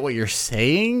mean, I get what you're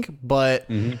saying, but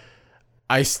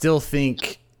I still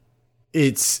think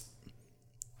it's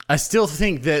I still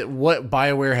think that what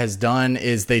BioWare has done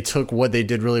is they took what they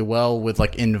did really well with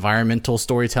like environmental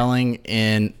storytelling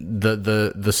in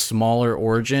the smaller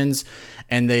Origins,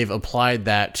 and they've applied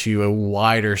that to a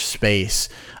wider space,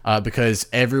 because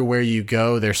everywhere you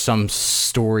go, there's some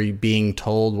story being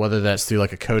told, whether that's through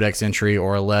like a codex entry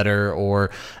or a letter,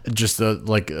 or just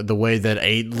the way that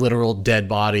a literal dead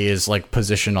body is like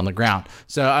positioned on the ground.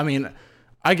 So, I mean,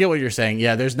 I get what you're saying.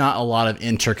 Yeah, there's not a lot of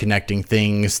interconnecting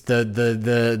things.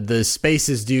 The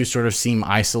spaces do sort of seem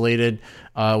isolated,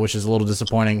 which is a little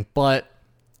disappointing, but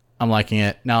I'm liking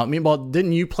it. Now, Meatball,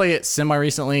 didn't you play it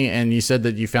semi-recently, and you said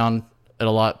that you found it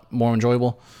a lot more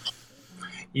enjoyable?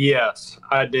 Yes,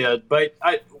 I did. But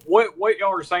what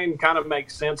y'all are saying kind of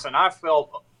makes sense, and I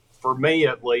felt, for me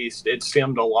at least, it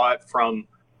stemmed a lot from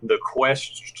the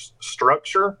quest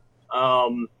structure.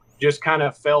 Just kind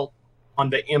of felt on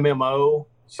the MMO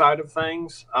side of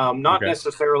things, not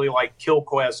necessarily like kill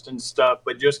quest and stuff,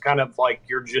 but just kind of like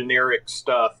your generic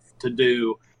stuff to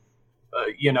do,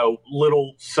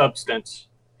 little substance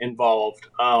involved.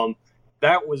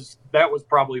 That was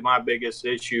probably my biggest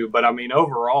issue, but I mean,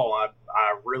 overall, I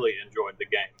really enjoyed the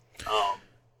game.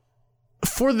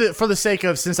 For the sake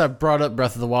of, since I brought up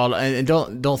Breath of the Wild, and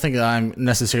don't think that I'm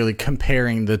necessarily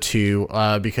comparing the two,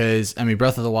 because I mean,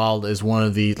 Breath of the Wild is one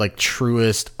of the like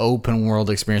truest open world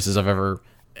experiences I've ever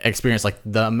experienced. Like,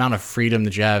 the amount of freedom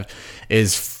that you have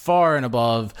is far and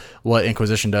above what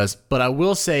Inquisition does. But I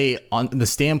will say, on the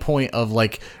standpoint of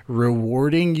like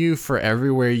rewarding you for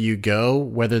everywhere you go,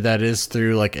 whether that is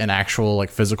through like an actual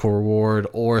like physical reward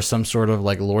or some sort of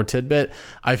like lore tidbit,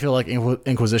 I feel like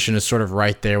Inquisition is sort of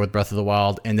right there with Breath of the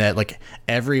Wild, in that like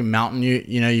every mountain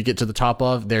you get to the top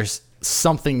of, there's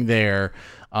something there,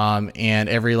 and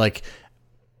every like,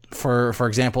 for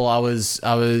example, I was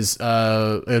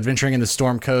adventuring in the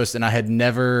Storm Coast, and I had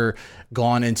never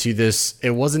gone into this.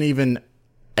 It wasn't even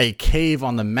a cave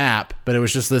on the map, but it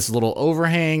was just this little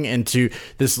overhang into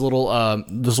this little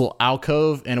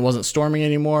alcove, and it wasn't storming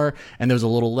anymore. And there was a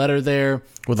little letter there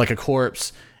with like a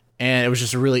corpse, and it was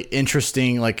just a really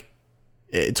interesting, like,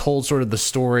 it told sort of the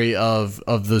story of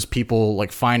those people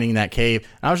like finding that cave.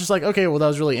 And I was just like, okay, well, that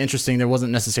was really interesting. There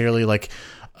wasn't necessarily like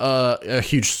a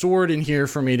huge sword in here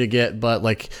for me to get, but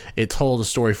like it told a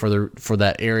story for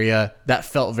that area. That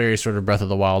felt very sort of Breath of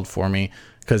the Wild for me,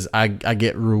 because I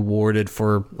get rewarded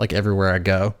for like everywhere I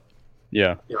go.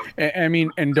 Yeah. I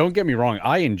mean, and don't get me wrong,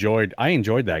 I enjoyed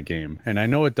that game, and I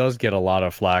know it does get a lot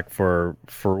of flack for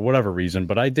whatever reason,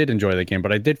 but I did enjoy the game.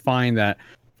 But I did find that,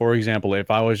 for example, if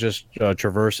I was just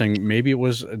traversing, maybe it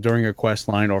was during a quest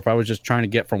line, or if I was just trying to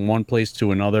get from one place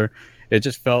to another, it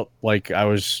just felt like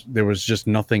there was just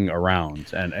nothing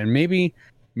around. And maybe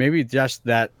just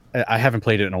that, I haven't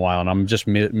played it in a while and I'm just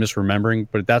misremembering,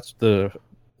 but that's go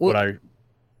ahead.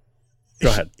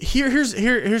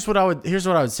 Here's what I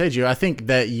would say to you. I think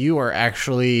that you are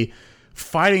actually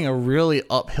fighting a really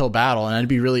uphill battle, and I'd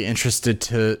be really interested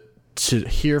to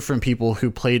hear from people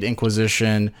who played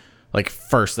Inquisition like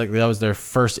first, like that was their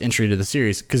first entry to the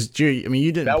series. Because I mean,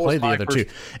 you didn't play the other two,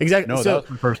 exactly. No, so that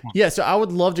was my first one. Yeah, so I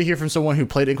would love to hear from someone who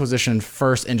played Inquisition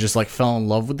first and just like fell in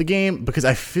love with the game, because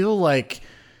I feel like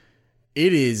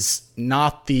it is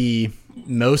not the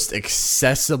most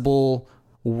accessible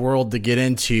world to get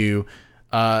into,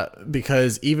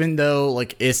 because even though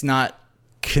like it's not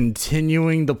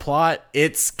continuing the plot,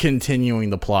 it's continuing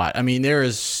the plot. I mean, there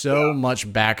is so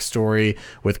much backstory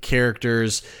with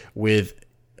characters, with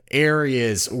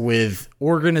areas, with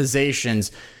organizations.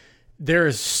 There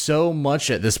is so much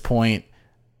at this point.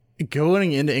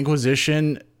 Going into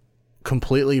Inquisition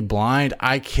completely blind,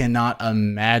 I cannot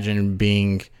imagine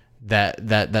being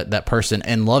that person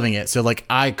and loving it. So like,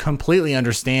 I completely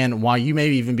understand why you may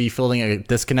even be feeling a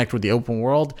disconnect with the open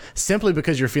world, simply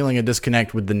because you're feeling a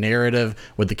disconnect with the narrative,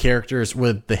 with the characters,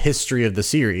 with the history of the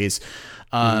series.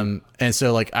 And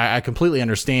so like, I completely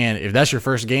understand if that's your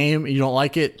first game and you don't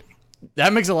like it.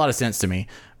 That makes a lot of sense to me,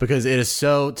 because it is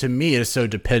so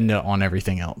dependent on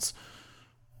everything else.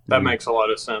 That makes a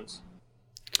lot of sense.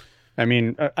 I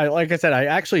mean, like I said,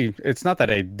 it's not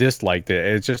that I disliked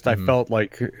it. It's just I felt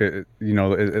like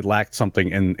it lacked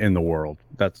something in the world.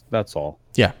 That's all.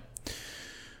 Yeah.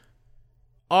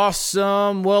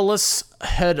 Awesome. Well, let's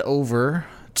head over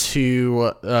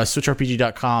to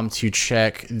switchrpg.com to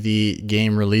check the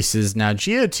game releases. Now,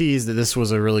 Gio teased that this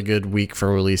was a really good week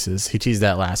for releases. He teased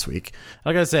that last week.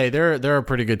 I gotta say, there are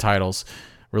pretty good titles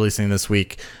releasing this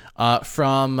week.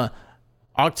 From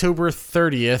October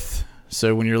 30th,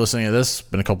 so when you're listening to this, it's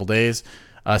been a couple days,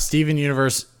 Steven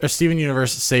Universe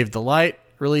Saved the Light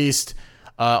released.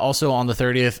 Also on the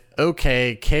 30th,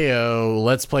 OK KO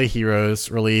Let's Play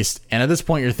Heroes released. And at this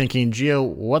point, you're thinking, Gio,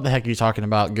 what the heck are you talking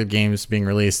about? Good games being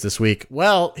released this week.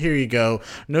 Well, here you go.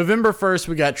 November 1st,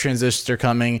 we got Transistor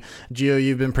coming. Gio,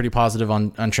 you've been pretty positive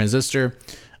on Transistor.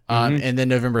 And then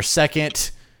November 2nd,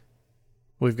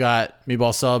 we've got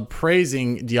Meatball Sub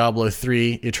praising Diablo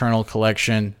 3 Eternal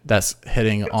Collection. That's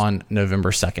hitting on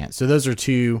November 2nd. So those are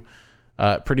two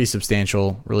pretty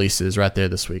substantial releases right there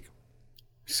this week.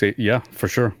 Yeah, for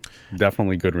sure.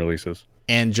 Definitely good releases.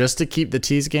 And just to keep the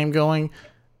tease game going,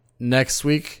 next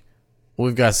week,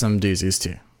 we've got some doozies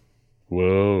too.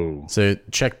 Whoa. So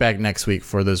check back next week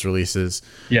for those releases.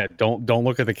 Yeah, don't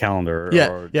look at the calendar.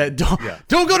 Don't go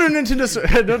to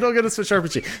Nintendo. don't go to Switch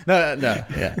RPG. No.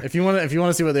 Yeah. If you want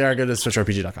to see what they are, go to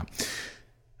switchrpg.com.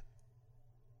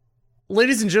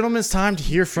 Ladies and gentlemen, it's time to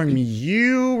hear from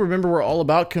you. Remember, we're all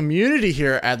about community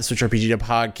here at the Switch RPG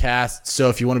podcast. So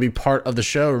if you want to be part of the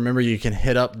show, remember you can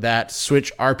hit up that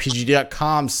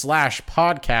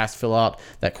switchrpg.com/podcast, fill out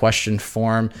that question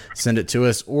form, send it to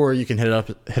us, or you can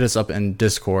hit us up in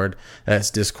Discord.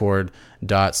 That's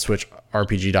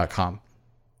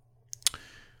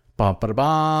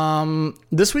discord.switchrpg.com.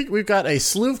 This week we've got a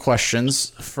slew of questions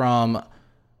from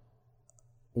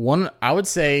one, I would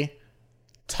say,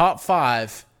 top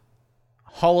 5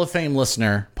 Hall of Fame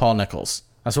listener, Paul Nichols.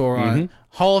 That's what we're on.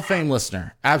 Hall of Fame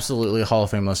listener. Absolutely a Hall of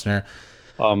Fame listener.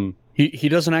 He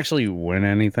doesn't actually win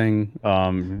anything.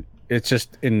 It's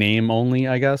just in name only,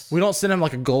 I guess. We don't send him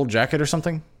like a gold jacket or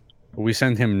something? We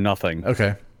send him nothing.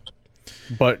 Okay.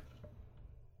 But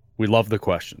we love the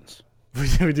questions.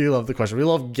 We do love the question. We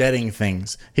love getting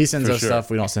things. He sends us stuff.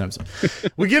 We don't send him stuff.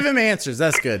 We give him answers.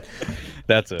 That's good.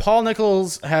 That's it. Paul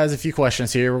Nichols has a few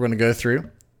questions here we're going to go through.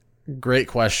 Great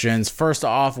questions. First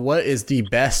off, what is the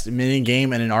best mini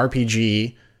game in an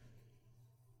RPG?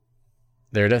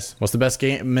 There it is. What's the best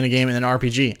mini game in an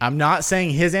RPG? I'm not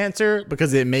saying his answer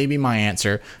because it may be my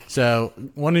answer. So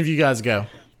one of you guys go.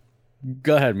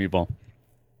 Go ahead, Meatball.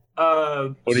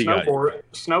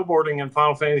 Snowboarding in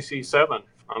Final Fantasy VII.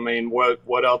 I mean,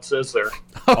 what else is there?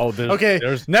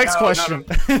 There's next question.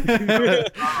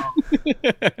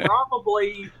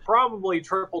 Probably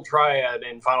Triple Triad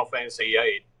in Final Fantasy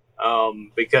VIII.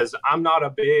 Because I'm not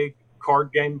a big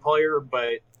card game player,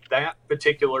 but that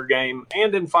particular game,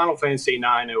 and in Final Fantasy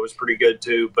IX, it was pretty good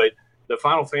too. But the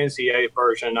Final Fantasy VIII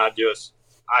version, I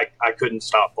couldn't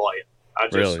stop playing. I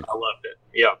loved it.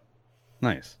 Yeah.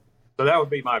 Nice. So that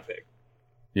would be my pick.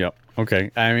 Yep.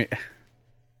 Okay. I mean,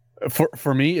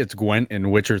 for me, it's Gwent in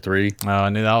Witcher 3. Oh, I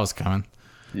knew that was coming.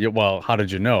 Yeah. Well, how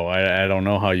did you know? I don't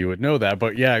know how you would know that,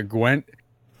 but yeah, Gwent.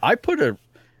 I put a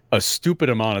stupid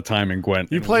amount of time in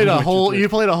Gwent. You played a whole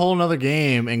nother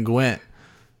game in Gwent.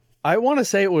 I want to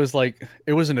say it was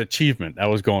an achievement I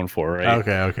was going for, right?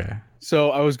 Okay. So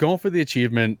I was going for the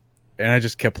achievement, and I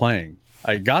just kept playing.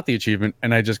 I got the achievement,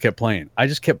 and I just kept playing. I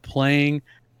just kept playing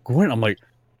Gwent. I'm like,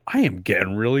 I am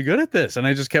getting really good at this, and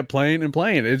I just kept playing and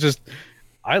playing.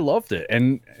 I loved it,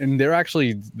 and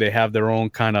they have their own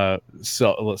kind of,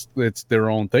 so it's their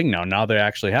own thing now. Now they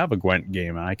actually have a Gwent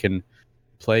game, and I can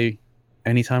play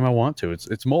anytime I want to.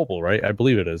 It's mobile, right? I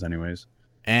believe it is, anyways.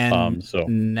 And so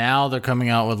now they're coming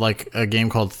out with like a game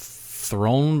called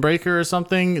Thronebreaker or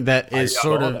something that is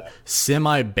sort of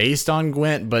semi based on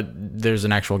Gwent, but there's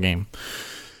an actual game.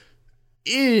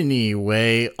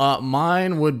 Anyway,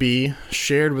 mine would be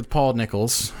shared with Paul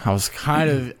Nichols. I was kind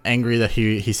of angry that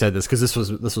he said this because this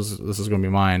was going to be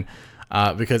mine.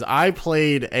 Because I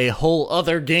played a whole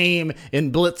other game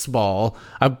in Blitzball.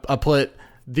 I put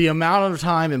the amount of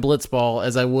time in Blitzball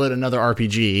as I would another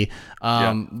RPG.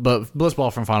 But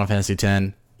Blitzball from Final Fantasy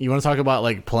X. You want to talk about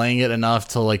like playing it enough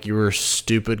till like you were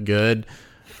stupid good?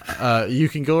 You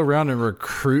can go around and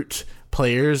recruit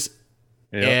players,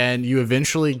 and you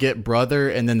eventually get brother,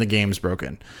 and then the game's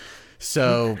broken.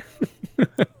 So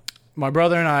my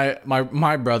brother and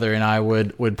I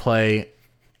would play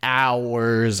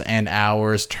hours and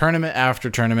hours, tournament after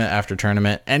tournament after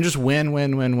tournament, and just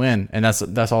win, and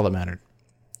that's all that mattered.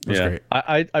 It was great.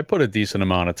 I put a decent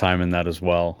amount of time in that as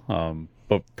well,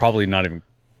 but probably not even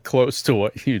close to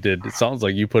what you did. It sounds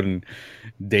like you put in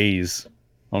days,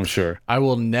 I'm sure. I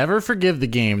will never forgive the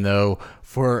game, though,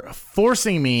 for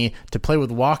forcing me to play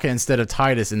with Waka instead of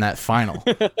Titus in that final.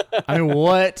 I mean,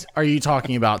 what are you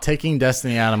talking about? Taking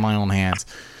destiny out of my own hands.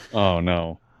 Oh,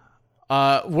 no.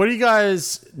 What are you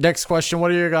guys... Next question.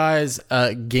 What are your guys'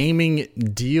 gaming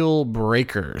deal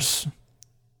breakers?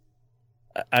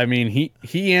 I mean,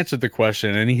 he answered the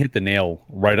question, and he hit the nail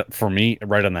right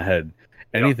on the head.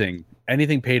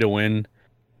 Anything pay to win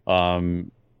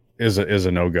is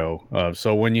a no-go.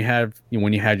 So when you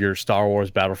had your Star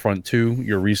Wars Battlefront 2,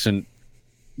 your recent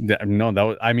No, that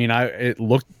was. I mean, it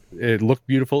looked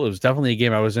beautiful. It was definitely a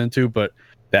game I was into, but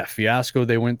that fiasco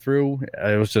they went through,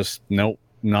 it was just nope,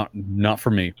 not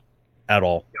for me at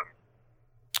all.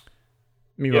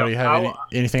 Meatball, you have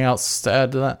anything else to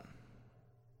add to that?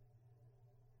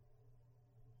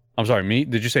 I'm sorry, me?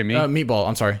 Did you say me? Meatball,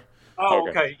 I'm sorry. Oh,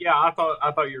 okay. Yeah, I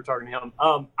thought you were talking to him.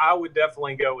 I would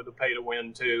definitely go with the pay to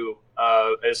win too.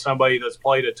 As somebody that's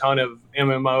played a ton of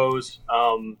MMOs,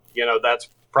 that's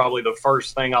probably the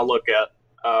first thing I look at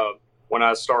when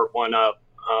I start one up.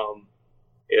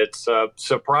 It's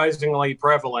surprisingly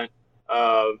prevalent,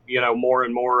 more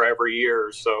and more every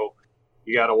year. So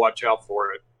you got to watch out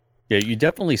for it. Yeah, you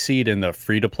definitely see it in the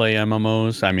free-to-play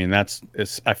MMOs. I mean,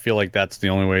 I feel like that's the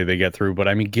only way they get through. But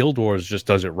I mean, Guild Wars just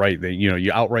does it right.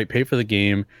 You outright pay for the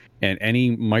game, and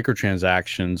any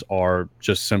microtransactions are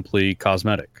just simply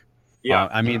cosmetic. Yeah,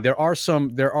 I mean, there are some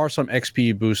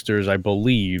XP boosters, I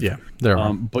believe. Yeah, there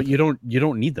are, but you don't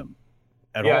need them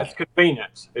at all. Yeah, it's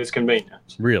convenience. It's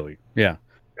convenience. Really? Yeah.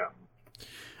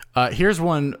 Yeah. Here's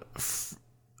one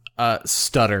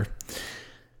stutter.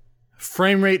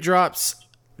 Frame rate drops.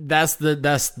 That's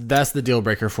the deal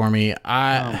breaker for me.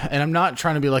 And I'm not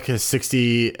trying to be like a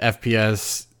 60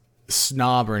 FPS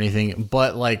snob or anything,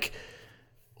 but like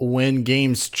when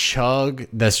games chug,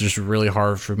 that's just really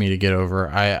hard for me to get over.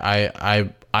 I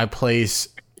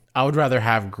would rather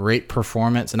have great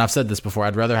performance, and I've said this before.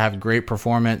 I'd rather have great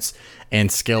performance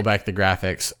and scale back the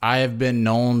graphics. I have been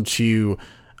known to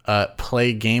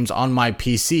play games on my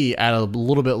PC at a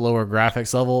little bit lower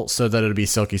graphics level so that it'll be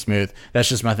silky smooth. That's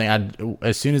just my thing.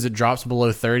 As soon as it drops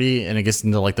below 30 and it gets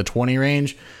into like the 20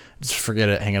 range, just forget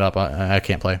it, hang it up. I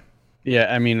can't play.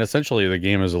 Yeah, I mean, essentially the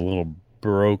game is a little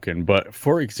broken. But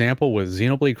for example, with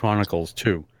Xenoblade Chronicles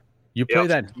 2, you play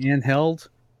that handheld,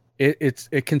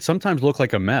 it can sometimes look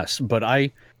like a mess, but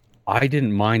I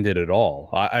didn't mind it at all.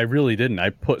 I really didn't. I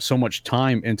put so much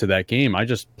time into that game. I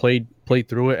just played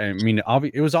through it. I mean,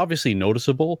 it was obviously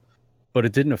noticeable, but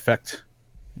it didn't affect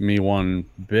me one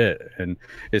bit. And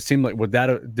it seemed like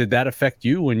did that affect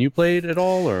you when you played at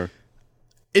all, or?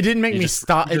 It didn't make me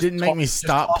stop. It didn't make me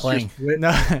stop playing. No,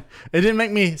 it didn't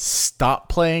make me stop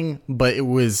playing, but it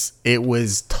was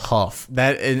tough.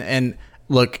 That and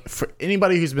look, for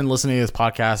anybody who's been listening to this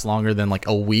podcast longer than like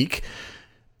a week,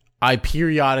 I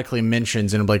periodically mention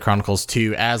Xenoblade Chronicles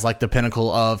 2 as like the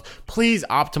pinnacle of please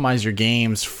optimize your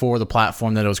games for the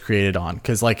platform that it was created on.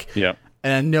 Because and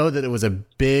I know that it was a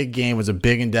big game, it was a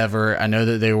big endeavor. I know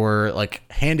that they were like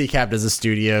handicapped as a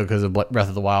studio because of Breath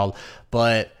of the Wild,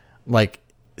 but like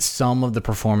some of the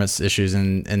performance issues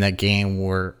in that game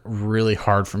were really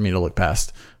hard for me to look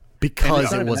past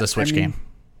because it was a Switch game.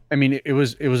 I mean, it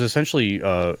was essentially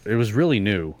it was really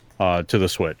new to the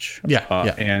Switch.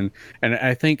 Yeah. And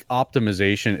I think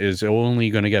optimization is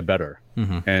only going to get better.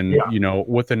 Mm-hmm. And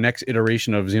with the next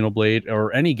iteration of Xenoblade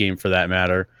or any game for that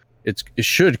matter, it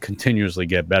should continuously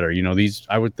get better.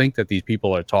 I would think that these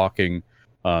people are talking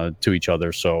to each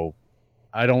other. So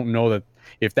I don't know that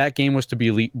if that game was to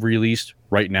be released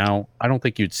right now, I don't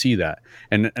think you'd see that.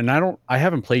 And I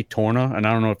haven't played Torna, and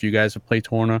I don't know if you guys have played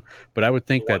Torna, but I would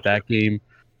think that game,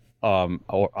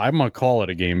 or I'm gonna call it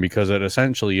a game because it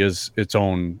essentially is its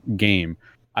own game.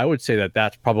 I would say that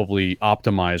that's probably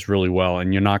optimized really well,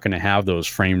 and you're not going to have those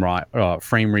frame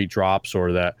rate drops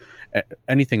or that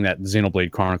anything that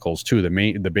Xenoblade Chronicles 2,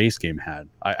 the base game had.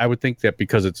 I would think that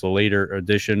because it's a later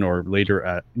addition or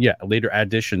later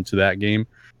addition to that game,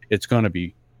 it's going to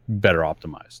be better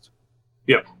optimized.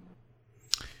 Yep.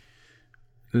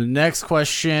 The next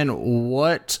question: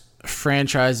 what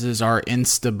franchises are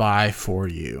insta-buy for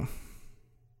you?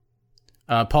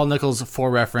 Paul Nichols, for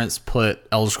reference, put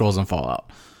Elder Scrolls and Fallout.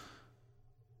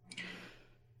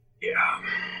 Yeah.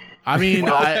 I mean,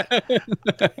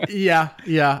 yeah.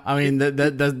 I mean,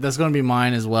 that's going to be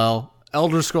mine as well.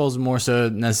 Elder Scrolls more so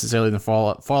necessarily than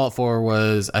Fallout. Fallout 4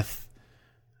 was, I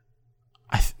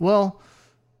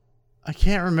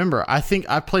can't remember. I think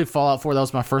I played Fallout 4. That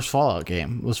was my first Fallout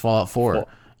game. Was Fallout 4. Oh,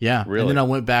 yeah. Really? And then I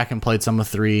went back and played some of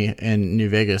 3 in New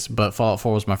Vegas, but Fallout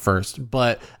 4 was my first.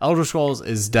 But Elder Scrolls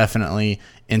is definitely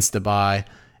insta-buy,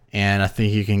 and I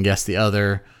think you can guess the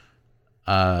other.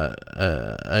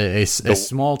 A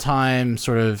small-time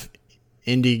sort of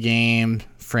indie game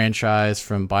franchise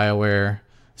from BioWare.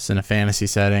 It's in a fantasy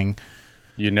setting.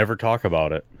 You never talk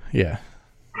about it. Yeah.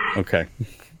 Okay.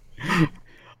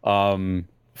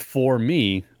 For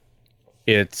me,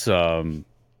 it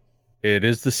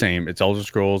is the same. It's Elder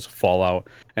Scrolls, Fallout,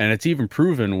 and it's even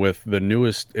proven with the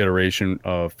newest iteration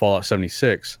of Fallout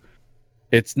 76.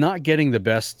 It's not getting the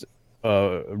best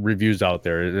reviews out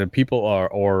there. People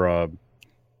are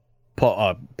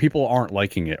people aren't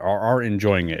liking it or are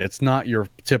enjoying it. It's not your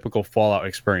typical Fallout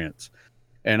experience.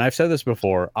 And I've said this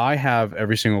before. I have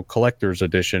every single collector's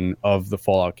edition of the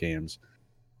Fallout games,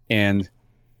 and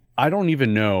I don't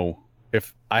even know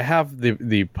if I have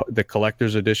the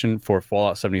collector's edition for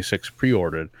Fallout 76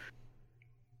 pre-ordered.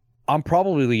 I'm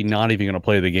probably not even going to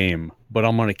play the game, but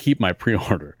I'm going to keep my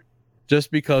pre-order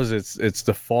just because it's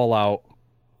the Fallout.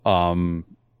 The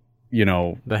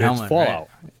helmet, Fallout.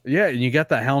 Right? Yeah, and you get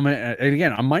that helmet. And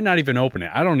again, I might not even open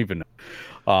it. I don't even know.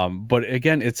 But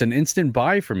again, it's an instant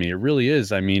buy for me. It really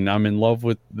is. I mean, I'm in love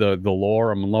with the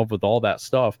lore. I'm in love with all that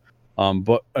stuff.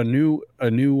 But a new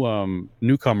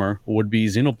newcomer would be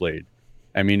Xenoblade.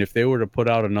 I mean, if they were to put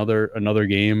out another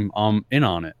game, I'm in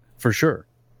on it for sure.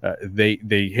 They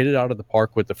hit it out of the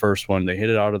park with the first one. They hit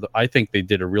it out of I think they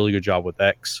did a really good job with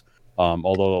X.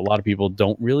 Although a lot of people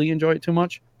don't really enjoy it too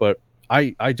much, but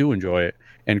I do enjoy it.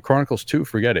 And Chronicles 2,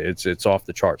 forget it. It's off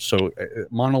the charts. So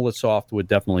Monolith Soft would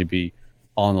definitely be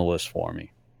on the list for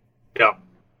me. Yeah.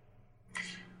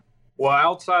 Well,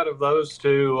 outside of those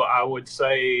two, I would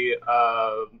say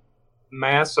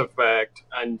Mass Effect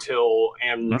until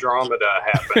Andromeda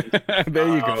happened. There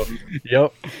you go.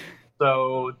 Yep.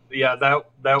 So yeah,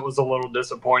 that was a little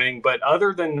disappointing. But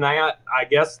other than that, I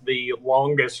guess the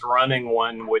longest running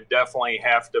one would definitely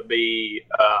have to be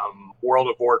World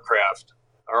of Warcraft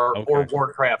or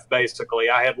Warcraft. Basically,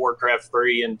 I had Warcraft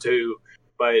 3 and 2,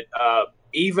 but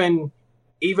even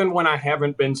when I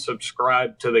haven't been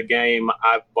subscribed to the game,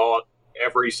 I've bought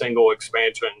every single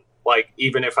expansion. Like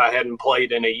even if I hadn't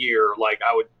played in a year, like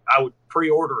I would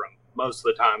pre-order them most of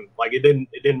the time. Like it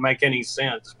didn't make any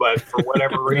sense, but for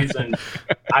whatever reason,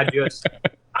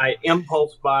 I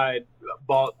impulse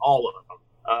bought all of them.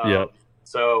 Yeah.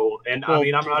 So, and well, I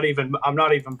mean, I'm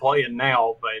not even playing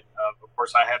now, but of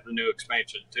course I have the new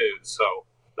expansion too. So.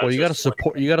 Well, you got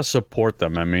to support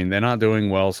them. I mean, they're not doing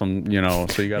well. So you got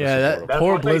to. Yeah, that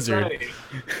poor Blizzard.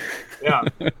 Yeah,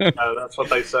 that's what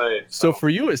they say. So for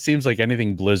you, it seems like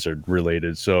anything Blizzard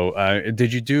related. So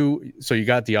did you do? So you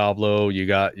got Diablo, you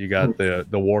got the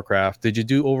Warcraft. Did you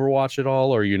do Overwatch at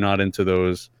all, or are you not into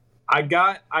those? I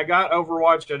got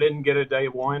Overwatch. I didn't get it day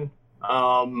one.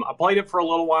 I played it for a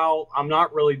little while. I'm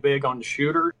not really big on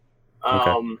shooters,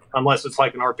 unless it's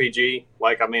like an RPG.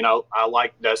 Like I mean, I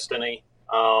like Destiny.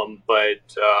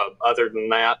 But other than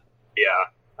that, yeah,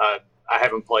 I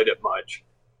haven't played it much.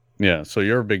 Yeah, so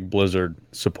you're a big Blizzard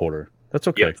supporter. That's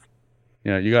okay. Yep.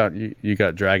 Yeah, you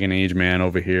got Dragon Age man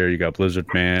over here. You got Blizzard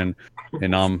man,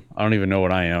 and I don't even know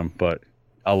what I am, but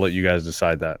I'll let you guys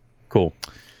decide that. Cool.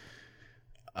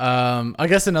 I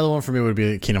guess another one for me would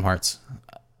be Kingdom Hearts.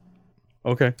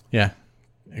 Okay. Yeah,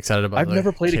 excited about. I've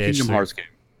never played a Kingdom Hearts game.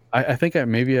 I think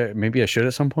maybe I should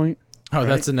at some point. Oh, right?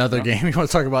 That's another game you want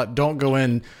to talk about. Don't go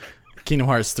in Kingdom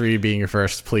Hearts 3 being your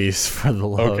first, please, for the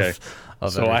love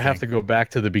of so everything. I have to go back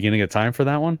to the beginning of time for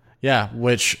that one? Yeah,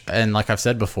 and like I've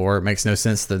said before, it makes no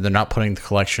sense that they're not putting the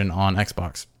collection on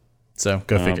Xbox. So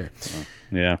go figure.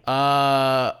 Yeah.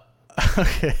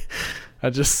 Okay. I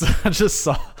just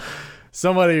saw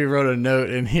somebody wrote a note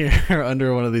in here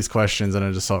under one of these questions, and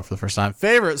I just saw it for the first time.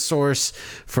 Favorite source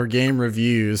for game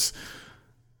reviews.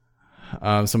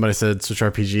 Somebody said Switch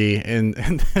RPG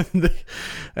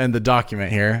in the document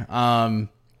here.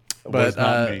 But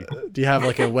do you have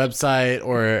like a website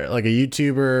or like a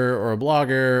YouTuber or a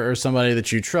blogger or somebody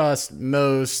that you trust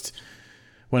most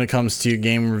when it comes to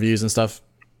game reviews and stuff?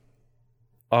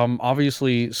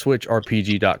 Obviously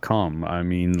SwitchRPG.com. I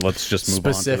mean, let's just move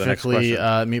on to the next question.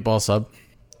 Specifically, Meatball Sub.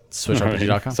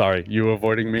 SwitchRPG.com. Sorry, you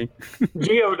avoiding me?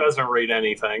 Geo doesn't read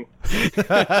anything.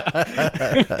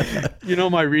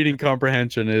 My reading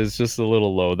comprehension is just a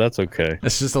little low. That's okay.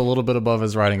 It's just a little bit above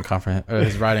his writing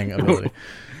ability.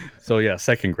 So yeah,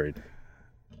 second grade.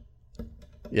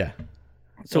 Yeah.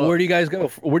 So where do you guys go?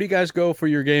 Where do you guys go for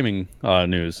your gaming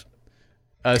news?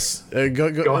 Go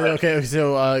okay,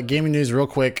 so gaming news real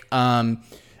quick. Kind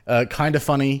of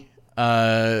funny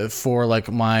for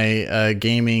like my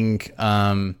gaming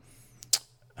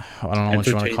I don't know what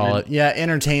you want to call it. Yeah,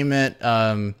 entertainment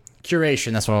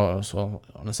curation. That's what I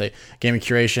want to say. Gaming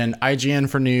curation. IGN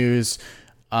for news.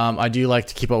 I do like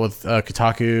to keep up with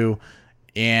Kotaku,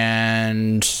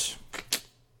 and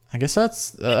I guess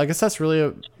that's really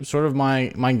a sort of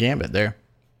my gambit there.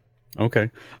 Okay.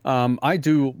 I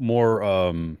do more.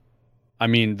 I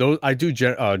mean, those I do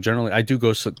generally. I do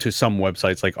go to some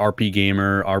websites like RP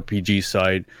Gamer, RPG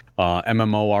site,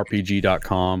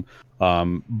 MMORPG.com.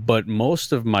 But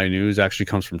most of my news actually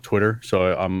comes from Twitter.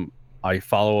 So I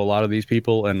follow a lot of these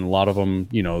people, and a lot of them,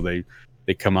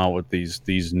 they come out with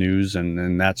these news,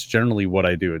 and that's generally what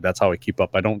I do. That's how I keep up.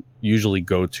 I don't usually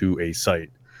go to a site.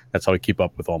 That's how I keep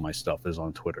up with all my stuff, is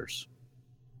on Twitters.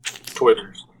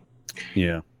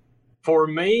 Yeah. For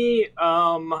me,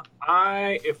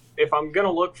 if I'm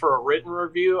gonna look for a written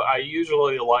review, I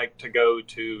usually like to go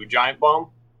to Giant Bomb.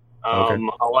 Okay.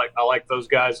 I like those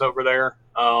guys over there.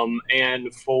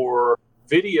 And for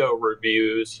video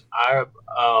reviews,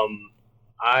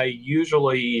 I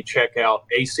usually check out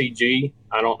ACG.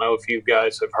 I don't know if you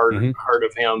guys have heard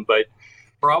of him, but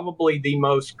probably the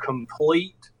most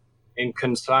complete and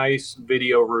concise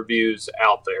video reviews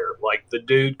out there. Like, the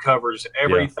dude covers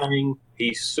everything. Yeah.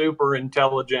 He's super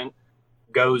intelligent,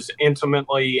 goes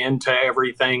intimately into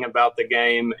everything about the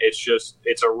game. It's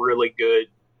a really good,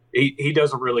 he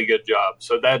does a really good job.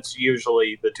 So that's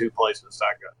usually the two places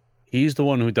I go. He's the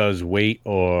one who does wait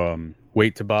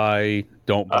to buy,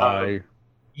 don't buy.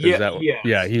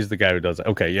 Yeah, he's the guy who does it.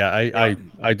 Okay, yeah,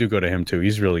 I do go to him too.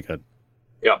 He's really good.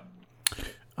 Yeah.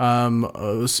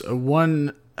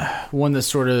 One that's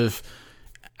sort of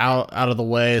out of the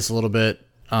way, is a little bit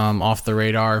off the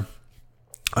radar.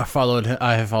 I have followed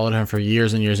him for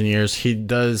years and years and years. He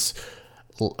does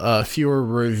fewer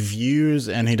reviews,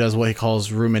 and he does what he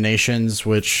calls ruminations,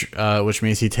 which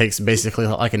means he takes basically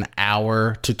like an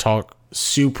hour to talk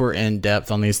super in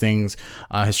depth on these things.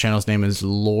 His channel's name is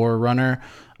Lore Runner.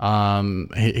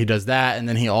 He does that, and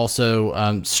then he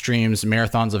also streams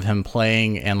marathons of him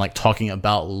playing and like talking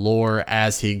about lore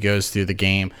as he goes through the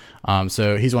game.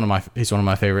 So he's one of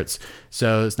my favorites.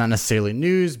 So it's not necessarily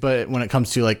news, but when it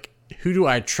comes to like who do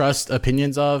I trust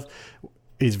opinions of,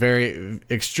 he's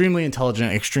extremely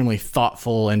intelligent, extremely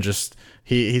thoughtful, and just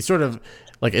he sort of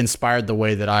like inspired the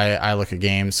way that I look at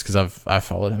games, because I've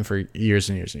followed him for years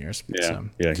and years and years. Yeah, so.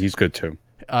 Yeah, he's good too.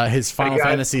 His Final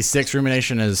Fantasy VI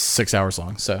rumination is 6 hours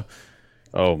long. So,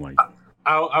 oh my!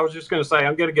 I was just going to say,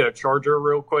 I'm going to get a charger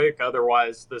real quick.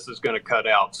 Otherwise, this is going to cut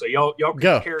out. So y'all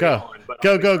can carry on. But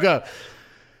go.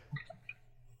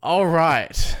 All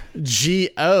right,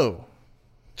 G.O.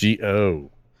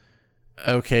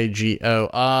 Okay,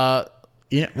 G.O.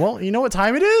 You know what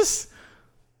time it is?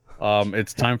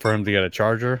 It's time for him to get a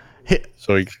charger.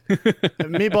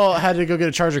 Meatball had to go get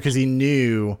a charger because he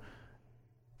knew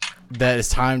that it's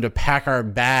time to pack our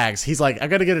bags. He's like, I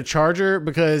got to get a charger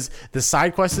because the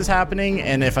side quest is happening,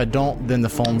 and if I don't, then the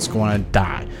phone's going to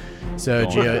die. So,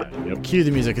 Gio, cue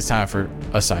the music. It's time for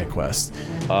a side quest.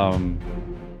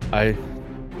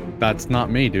 That's not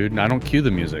me, dude. I don't cue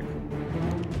the music.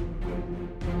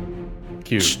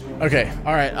 Cue. Okay,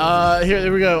 all right.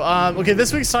 Here we go. Okay,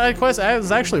 this week's side quest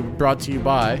is actually brought to you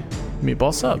by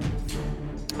Meatball Sub.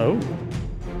 Oh.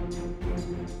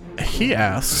 He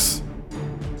asks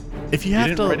if you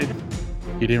have to.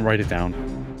 You didn't write it down.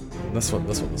 That's what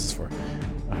this is for.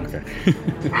 Okay.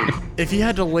 If you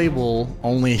had to label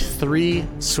only 3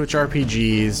 Switch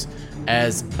RPGs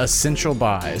as essential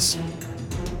buys,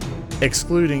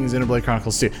 excluding Xenoblade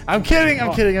Chronicles 2. I'm kidding.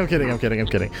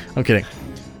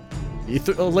 You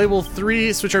label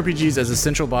 3 Switch RPGs as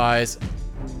essential buys: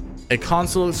 a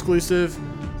console exclusive,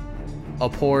 a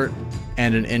port,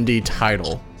 and an indie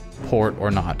title, port or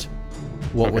not.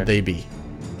 What would they be?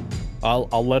 I'll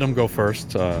let him go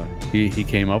first. He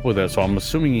came up with it, so I'm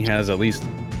assuming he has at least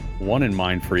one in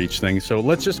mind for each thing. So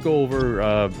let's just go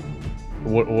over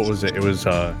what was it? It was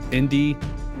indie,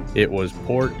 it was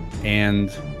port,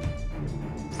 and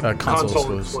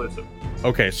console exclusive.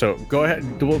 Okay, so go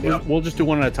ahead. We'll just do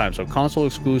one at a time. So console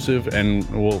exclusive, and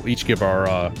we'll each give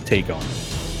our take on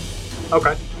it.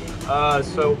 Okay.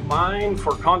 So mine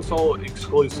for console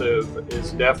exclusive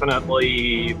is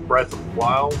definitely Breath of the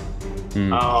Wild.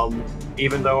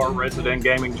 Even though our resident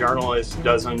gaming journalist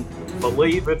doesn't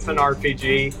believe it's an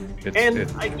RPG,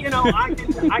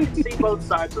 I can see both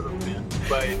sides of the fence,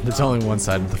 but there's only one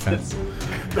side of the fence.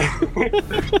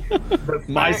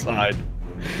 My side.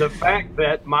 The fact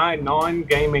that my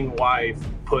non-gaming wife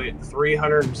put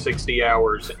 360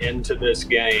 hours into this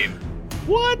game.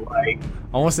 What? Like,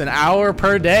 almost an hour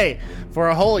per day for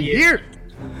a whole year.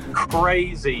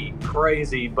 Crazy.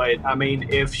 But I mean,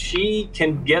 if she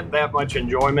can get that much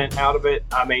enjoyment out of it,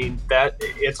 I mean, that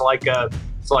it's like a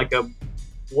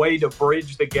way to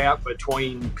bridge the gap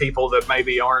between people that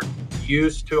maybe aren't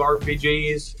used to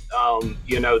RPGs.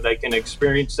 They can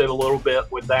experience it a little bit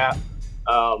with that.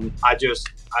 I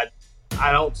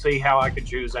don't see how I could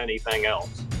choose anything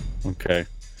else. Okay.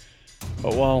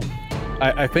 Well,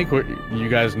 I think you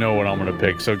guys know what I'm going to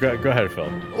pick, so go ahead,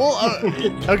 Phil. Well,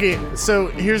 okay, so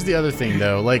here's the other thing,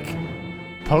 though. Like,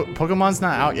 Pokemon's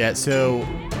not out yet, so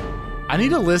I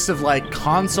need a list of, like,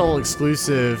 console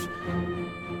exclusive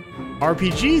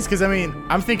RPGs, because I mean,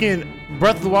 I'm thinking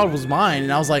Breath of the Wild was mine,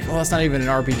 and I was like, well, that's not even an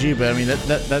RPG, but I mean,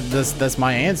 that's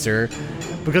my answer,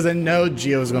 because I know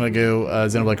Gio is going to go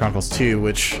Xenoblade Chronicles 2,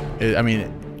 which I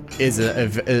mean is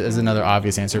another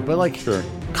obvious answer, but like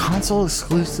console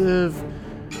exclusive.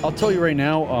 I'll tell you right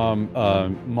now,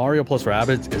 Mario plus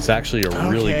Rabbids is actually a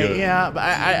really good. Yeah, but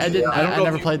I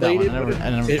never played that one.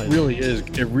 It really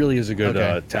is a good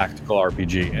tactical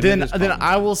RPG. And then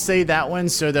I will say that one,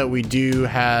 so that we do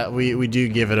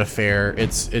give it a fair.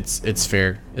 It's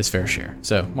fair share.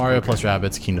 So Mario plus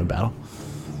Rabbids Kingdom Battle.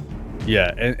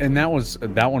 Yeah, and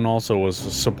that one also was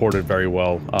supported very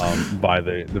well by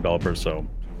the developers. So.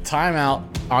 Timeout.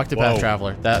 Octopath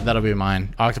Traveler. That'll be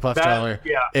mine. Octopath Traveler.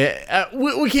 Yeah.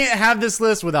 We can't have this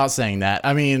list without saying that.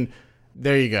 I mean,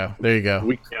 there you go.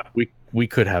 We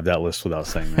could have that list without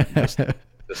saying that. Just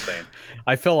saying.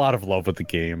 I fell out of love with the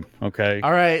game. Okay.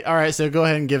 All right. So go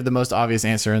ahead and give the most obvious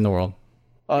answer in the world.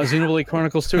 Xenoblade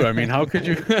Chronicles 2. I mean, how could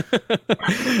you?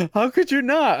 How could you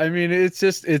not? I mean, it's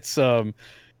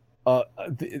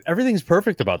everything's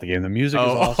perfect about the game. The music is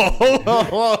awesome.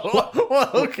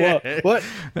 Okay. What?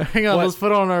 Hang on. Let's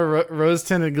put on our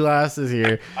rose-tinted glasses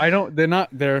here.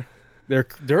 They're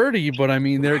dirty, but I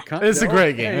mean, it's a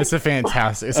great game. It's a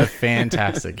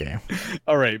fantastic game.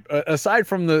 All right. Aside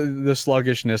from the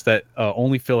sluggishness that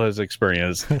only Phil has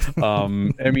experienced, I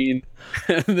mean,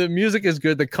 the music is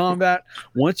good. The combat,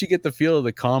 once you get the feel of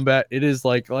the combat, it is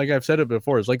like I've said it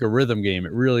before. It's like a rhythm game.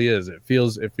 It really is. It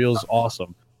feels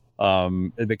awesome.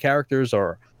 The characters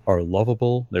are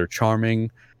lovable. They're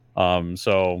charming.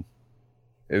 So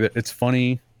it's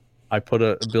funny. I put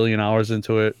a billion hours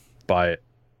into it. Buy it.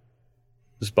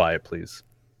 Just buy it, please.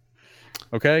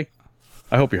 Okay?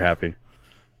 I hope you're happy.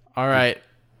 All right.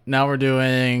 Now we're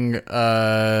doing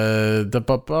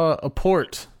a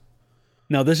port.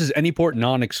 Now this is any port,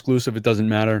 non-exclusive. It doesn't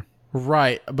matter.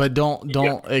 Right, but don't.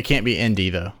 It can't be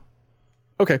indie though.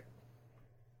 Okay.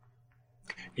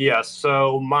 Yeah,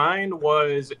 so mine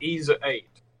was Ys 8.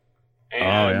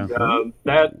 And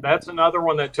that's another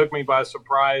one that took me by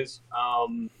surprise.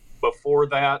 Before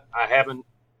that,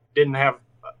 didn't have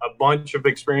a bunch of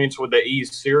experience with the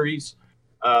Ys series,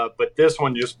 but this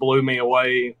one just blew me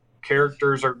away.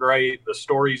 Characters are great, the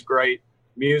story's great,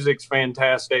 music's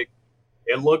fantastic.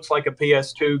 It looks like a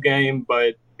PS2 game,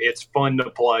 but it's fun to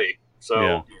play.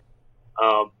 So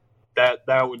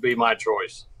that would be my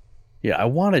choice. Yeah, I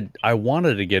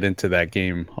wanted to get into that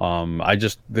game.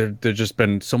 There's just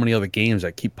been so many other games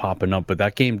that keep popping up, but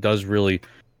that game does really.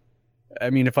 I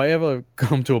mean, if I ever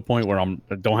come to a point where I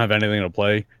don't have anything to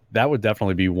play, that would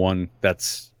definitely be one that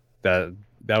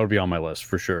would be on my list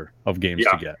for sure of games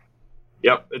to get.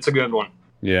 Yep, it's a good one.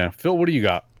 Yeah, Phil, what do you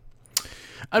got?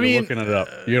 You're looking it up.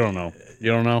 You don't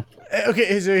know.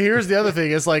 Okay, so here's the other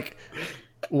thing. It's like,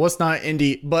 what's not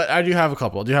indie? But I do have a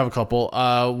couple.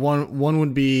 One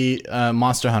would be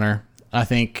Monster Hunter. I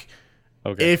think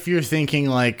if you're thinking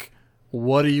like,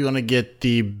 what are you gonna get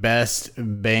the best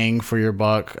bang for your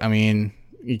buck? I mean,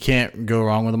 you can't go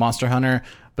wrong with a Monster Hunter.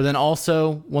 But then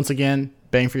also, once again,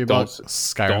 bang for your buck,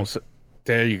 Skyrim.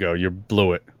 There you go. You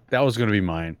blew it. That was gonna be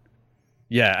mine.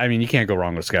 Yeah, I mean, you can't go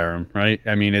wrong with Skyrim, right?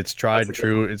 I mean, it's tried and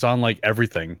true. It's on like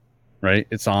everything, right?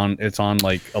 It's on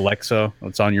like Alexa.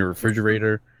 It's on your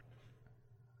refrigerator.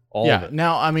 All of it.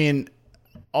 Now, I mean,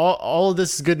 all of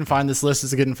this is good and fine. This list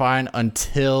is good and fine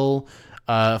until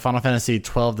Final Fantasy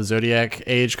XII: The Zodiac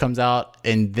Age comes out,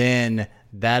 and then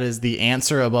that is the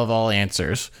answer above all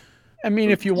answers. I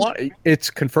mean, if you want, it's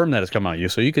confirmed that it's come out.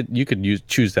 So you could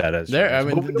choose that as there. I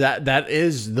mean, that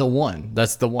is the one.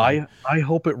 That's the one. I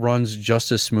hope it runs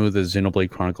just as smooth as Xenoblade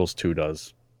Chronicles 2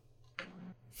 does.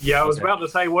 Yeah, I was about to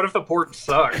say, what if the port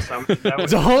sucks?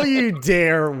 Don't you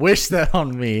dare wish that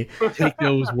on me. Take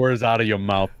those words out of your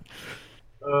mouth.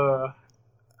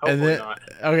 And then, not.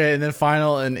 Okay, and then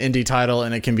final an indie title,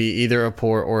 and it can be either a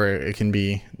port or it can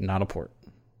be not a port.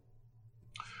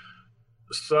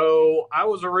 So I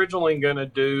was originally going to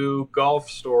do Golf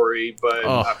Story, but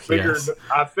I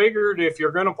figured if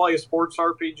you're going to play a sports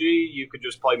RPG, you could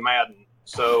just play Madden.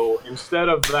 So instead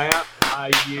of that,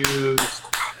 I used.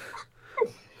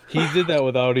 He did that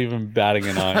without even batting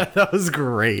an eye. That was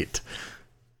great.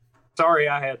 Sorry,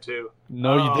 I had to.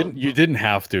 No, you didn't. You didn't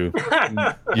have to.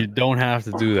 You don't have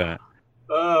to do that.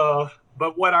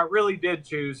 But what I really did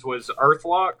choose was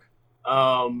Earthlock.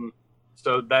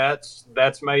 So that's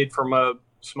made from a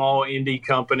small indie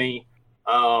company.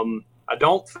 I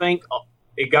don't think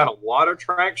it got a lot of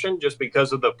traction just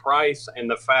because of the price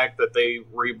and the fact that they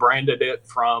rebranded it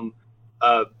from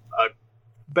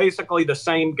basically the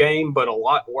same game but a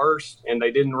lot worse, and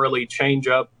they didn't really change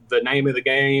up the name of the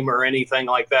game or anything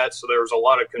like that. So there was a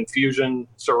lot of confusion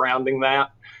surrounding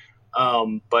that.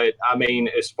 But I mean,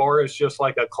 as far as just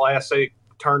like a classic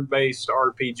turn-based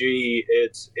RPG,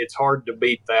 it's hard to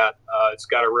beat that. It's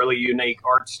got a really unique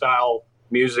art style.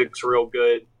 Music's real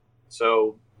good.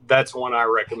 So that's one I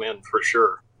recommend for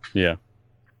sure. Yeah.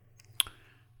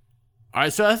 All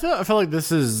right, so I feel like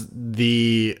this is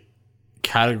the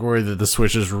category that the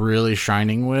Switch is really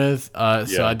shining with.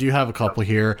 So I do have a couple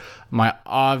here. My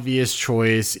obvious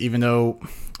choice, even though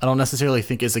I don't necessarily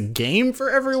think it's a game for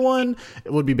everyone,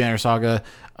 it would be Banner Saga.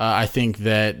 I think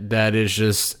that is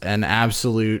just an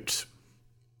absolute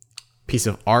piece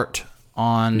of art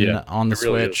on the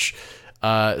Switch.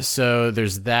 Really so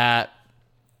there's that.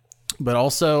 But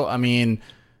also, I mean,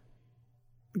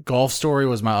 Golf Story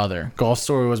was my other.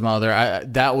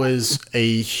 That was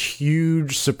a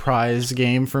huge surprise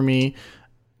game for me.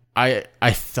 I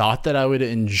thought that I would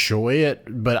enjoy it,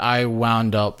 but I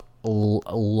wound up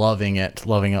loving it.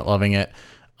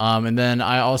 And then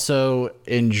I also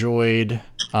enjoyed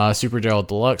Super Gerald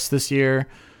Deluxe this year.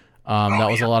 That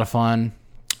was a lot of fun.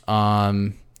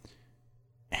 And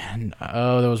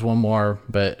there was one more,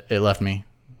 but it left me.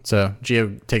 So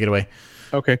Gio, take it away.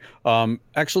 Okay.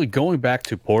 Actually, going back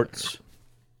to ports.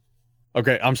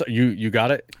 Okay, I'm sorry. You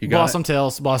got it. You got Blossom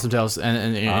Tales,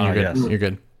 and you're good. Yes. You're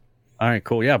good. All right,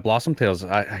 cool. Yeah, Blossom Tales.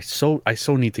 I so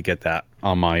need to get that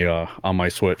on my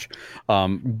Switch.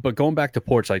 But going back to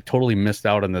ports, I totally missed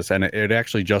out on this, and it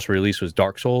actually just released was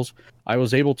Dark Souls. I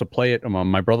was able to play it.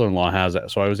 My brother-in-law has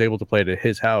it, so I was able to play it at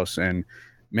his house, and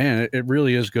man, it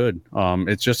really is good.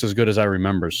 It's just as good as I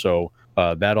remember. So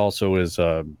that also is.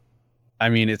 I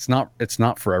mean, it's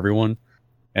not for everyone,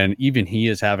 and even he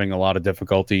is having a lot of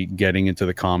difficulty getting into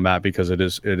the combat because it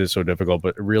is so difficult.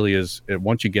 But it really is.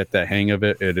 Once you get that hang of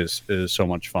it, it is so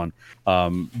much fun.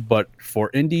 But for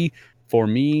indie, for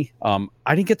me,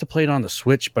 I didn't get to play it on the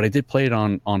Switch, but I did play it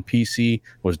on PC.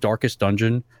 Was Darkest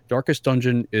Dungeon. Darkest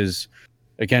Dungeon is,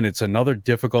 again, it's another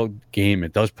difficult game.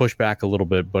 It does push back a little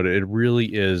bit, but it really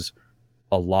is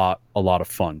a lot of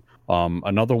fun.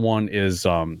 Another one is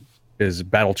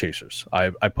Battle Chasers. I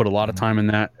put a lot of time in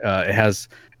that. It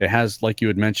has like you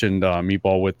had mentioned,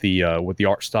 Meatball, with the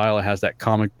art style. It has that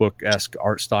comic book-esque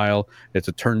art style. It's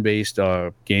a turn-based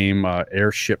game.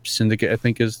 Airship Syndicate, I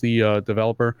think, is the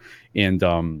developer.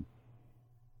 And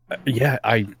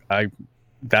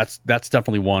that's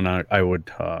definitely one I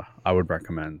would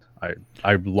recommend.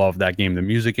 I love that game. The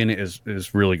music in it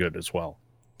is really good as well.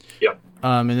 Yep.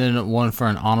 And then one for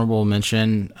an honorable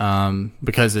mention,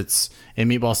 because it's in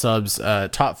Meatball Sub's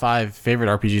top 5 favorite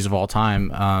RPGs of all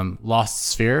time. Lost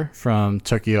Sphere from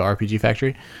Tokyo RPG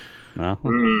Factory. Yeah,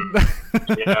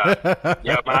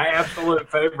 my absolute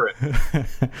favorite.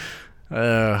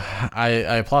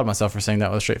 I applaud myself for saying that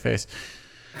with a straight face.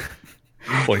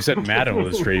 Well, he said Madden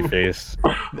with a straight face.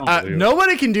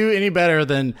 Nobody can do any better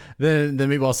than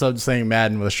Meatball Sub saying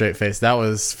Madden with a straight face. That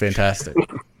was fantastic.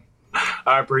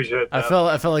 I appreciate that.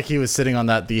 I felt like he was sitting on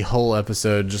that the whole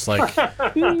episode, just like. I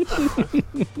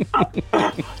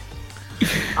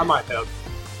might have.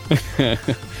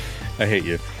 I hate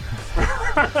you.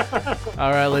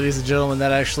 All right, ladies and gentlemen,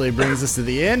 that actually brings us to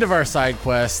the end of our side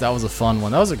quest. That was a fun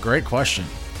one. That was a great question.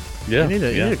 Yeah, you need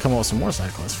to come up with some more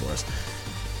side quests for us.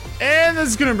 And this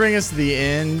is going to bring us to the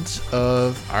end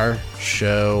of our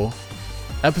show.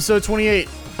 Episode 28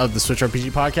 of the Switch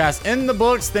RPG Podcast in the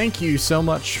books. Thank you so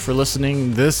much for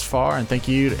listening this far, and thank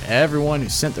you to everyone who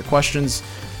sent their questions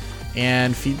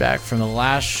and feedback from the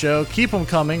last show. Keep them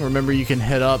coming. Remember, you can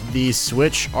hit up the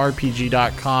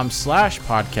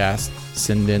switchrpg.com/podcast.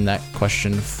 Send in that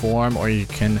question form, or you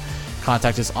can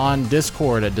contact us on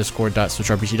Discord at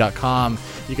discord.switchrpg.com.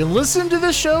 You can listen to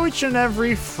the show each and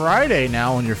every Friday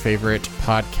now on your favorite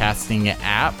podcasting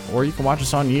app, or you can watch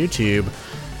us on YouTube.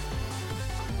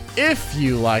 If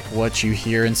you like what you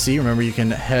hear and see, remember you can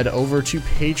head over to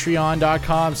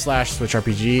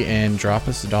patreon.com/switchrpg and drop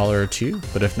us $1 or $2.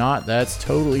 But if not, that's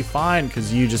totally fine,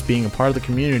 because you just being a part of the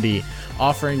community,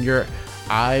 offering your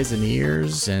eyes and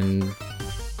ears and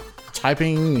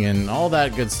typing and all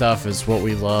that good stuff is what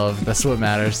we love. That's what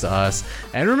matters to us.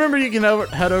 And remember, you can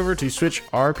head over to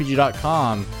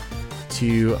switchrpg.com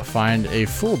to find a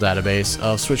full database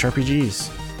of Switch RPGs.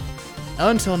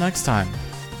 Until next time,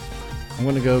 I'm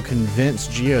going to go convince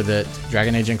Gio that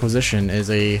Dragon Age Inquisition is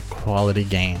a quality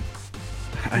game.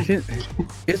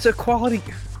 It's a quality.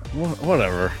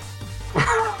 Whatever.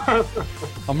 I'm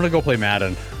going to go play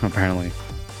Madden, apparently.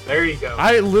 There you go.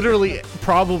 I literally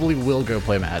probably will go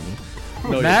play Madden.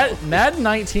 No, Madden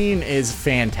 19 is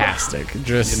fantastic.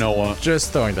 Just, you know what?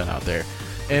 Just throwing that out there.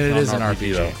 And it is an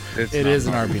RPG. It is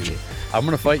an RPG. I'm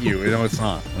going to fight you. No, it's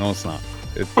not. No, it's not.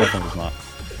 It definitely was not.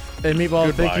 And Meatball,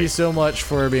 Goodbye. thank you so much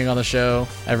for being on the show,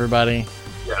 everybody.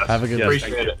 Yes, Have a good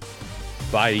appreciate it.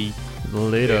 Bye.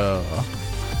 Later.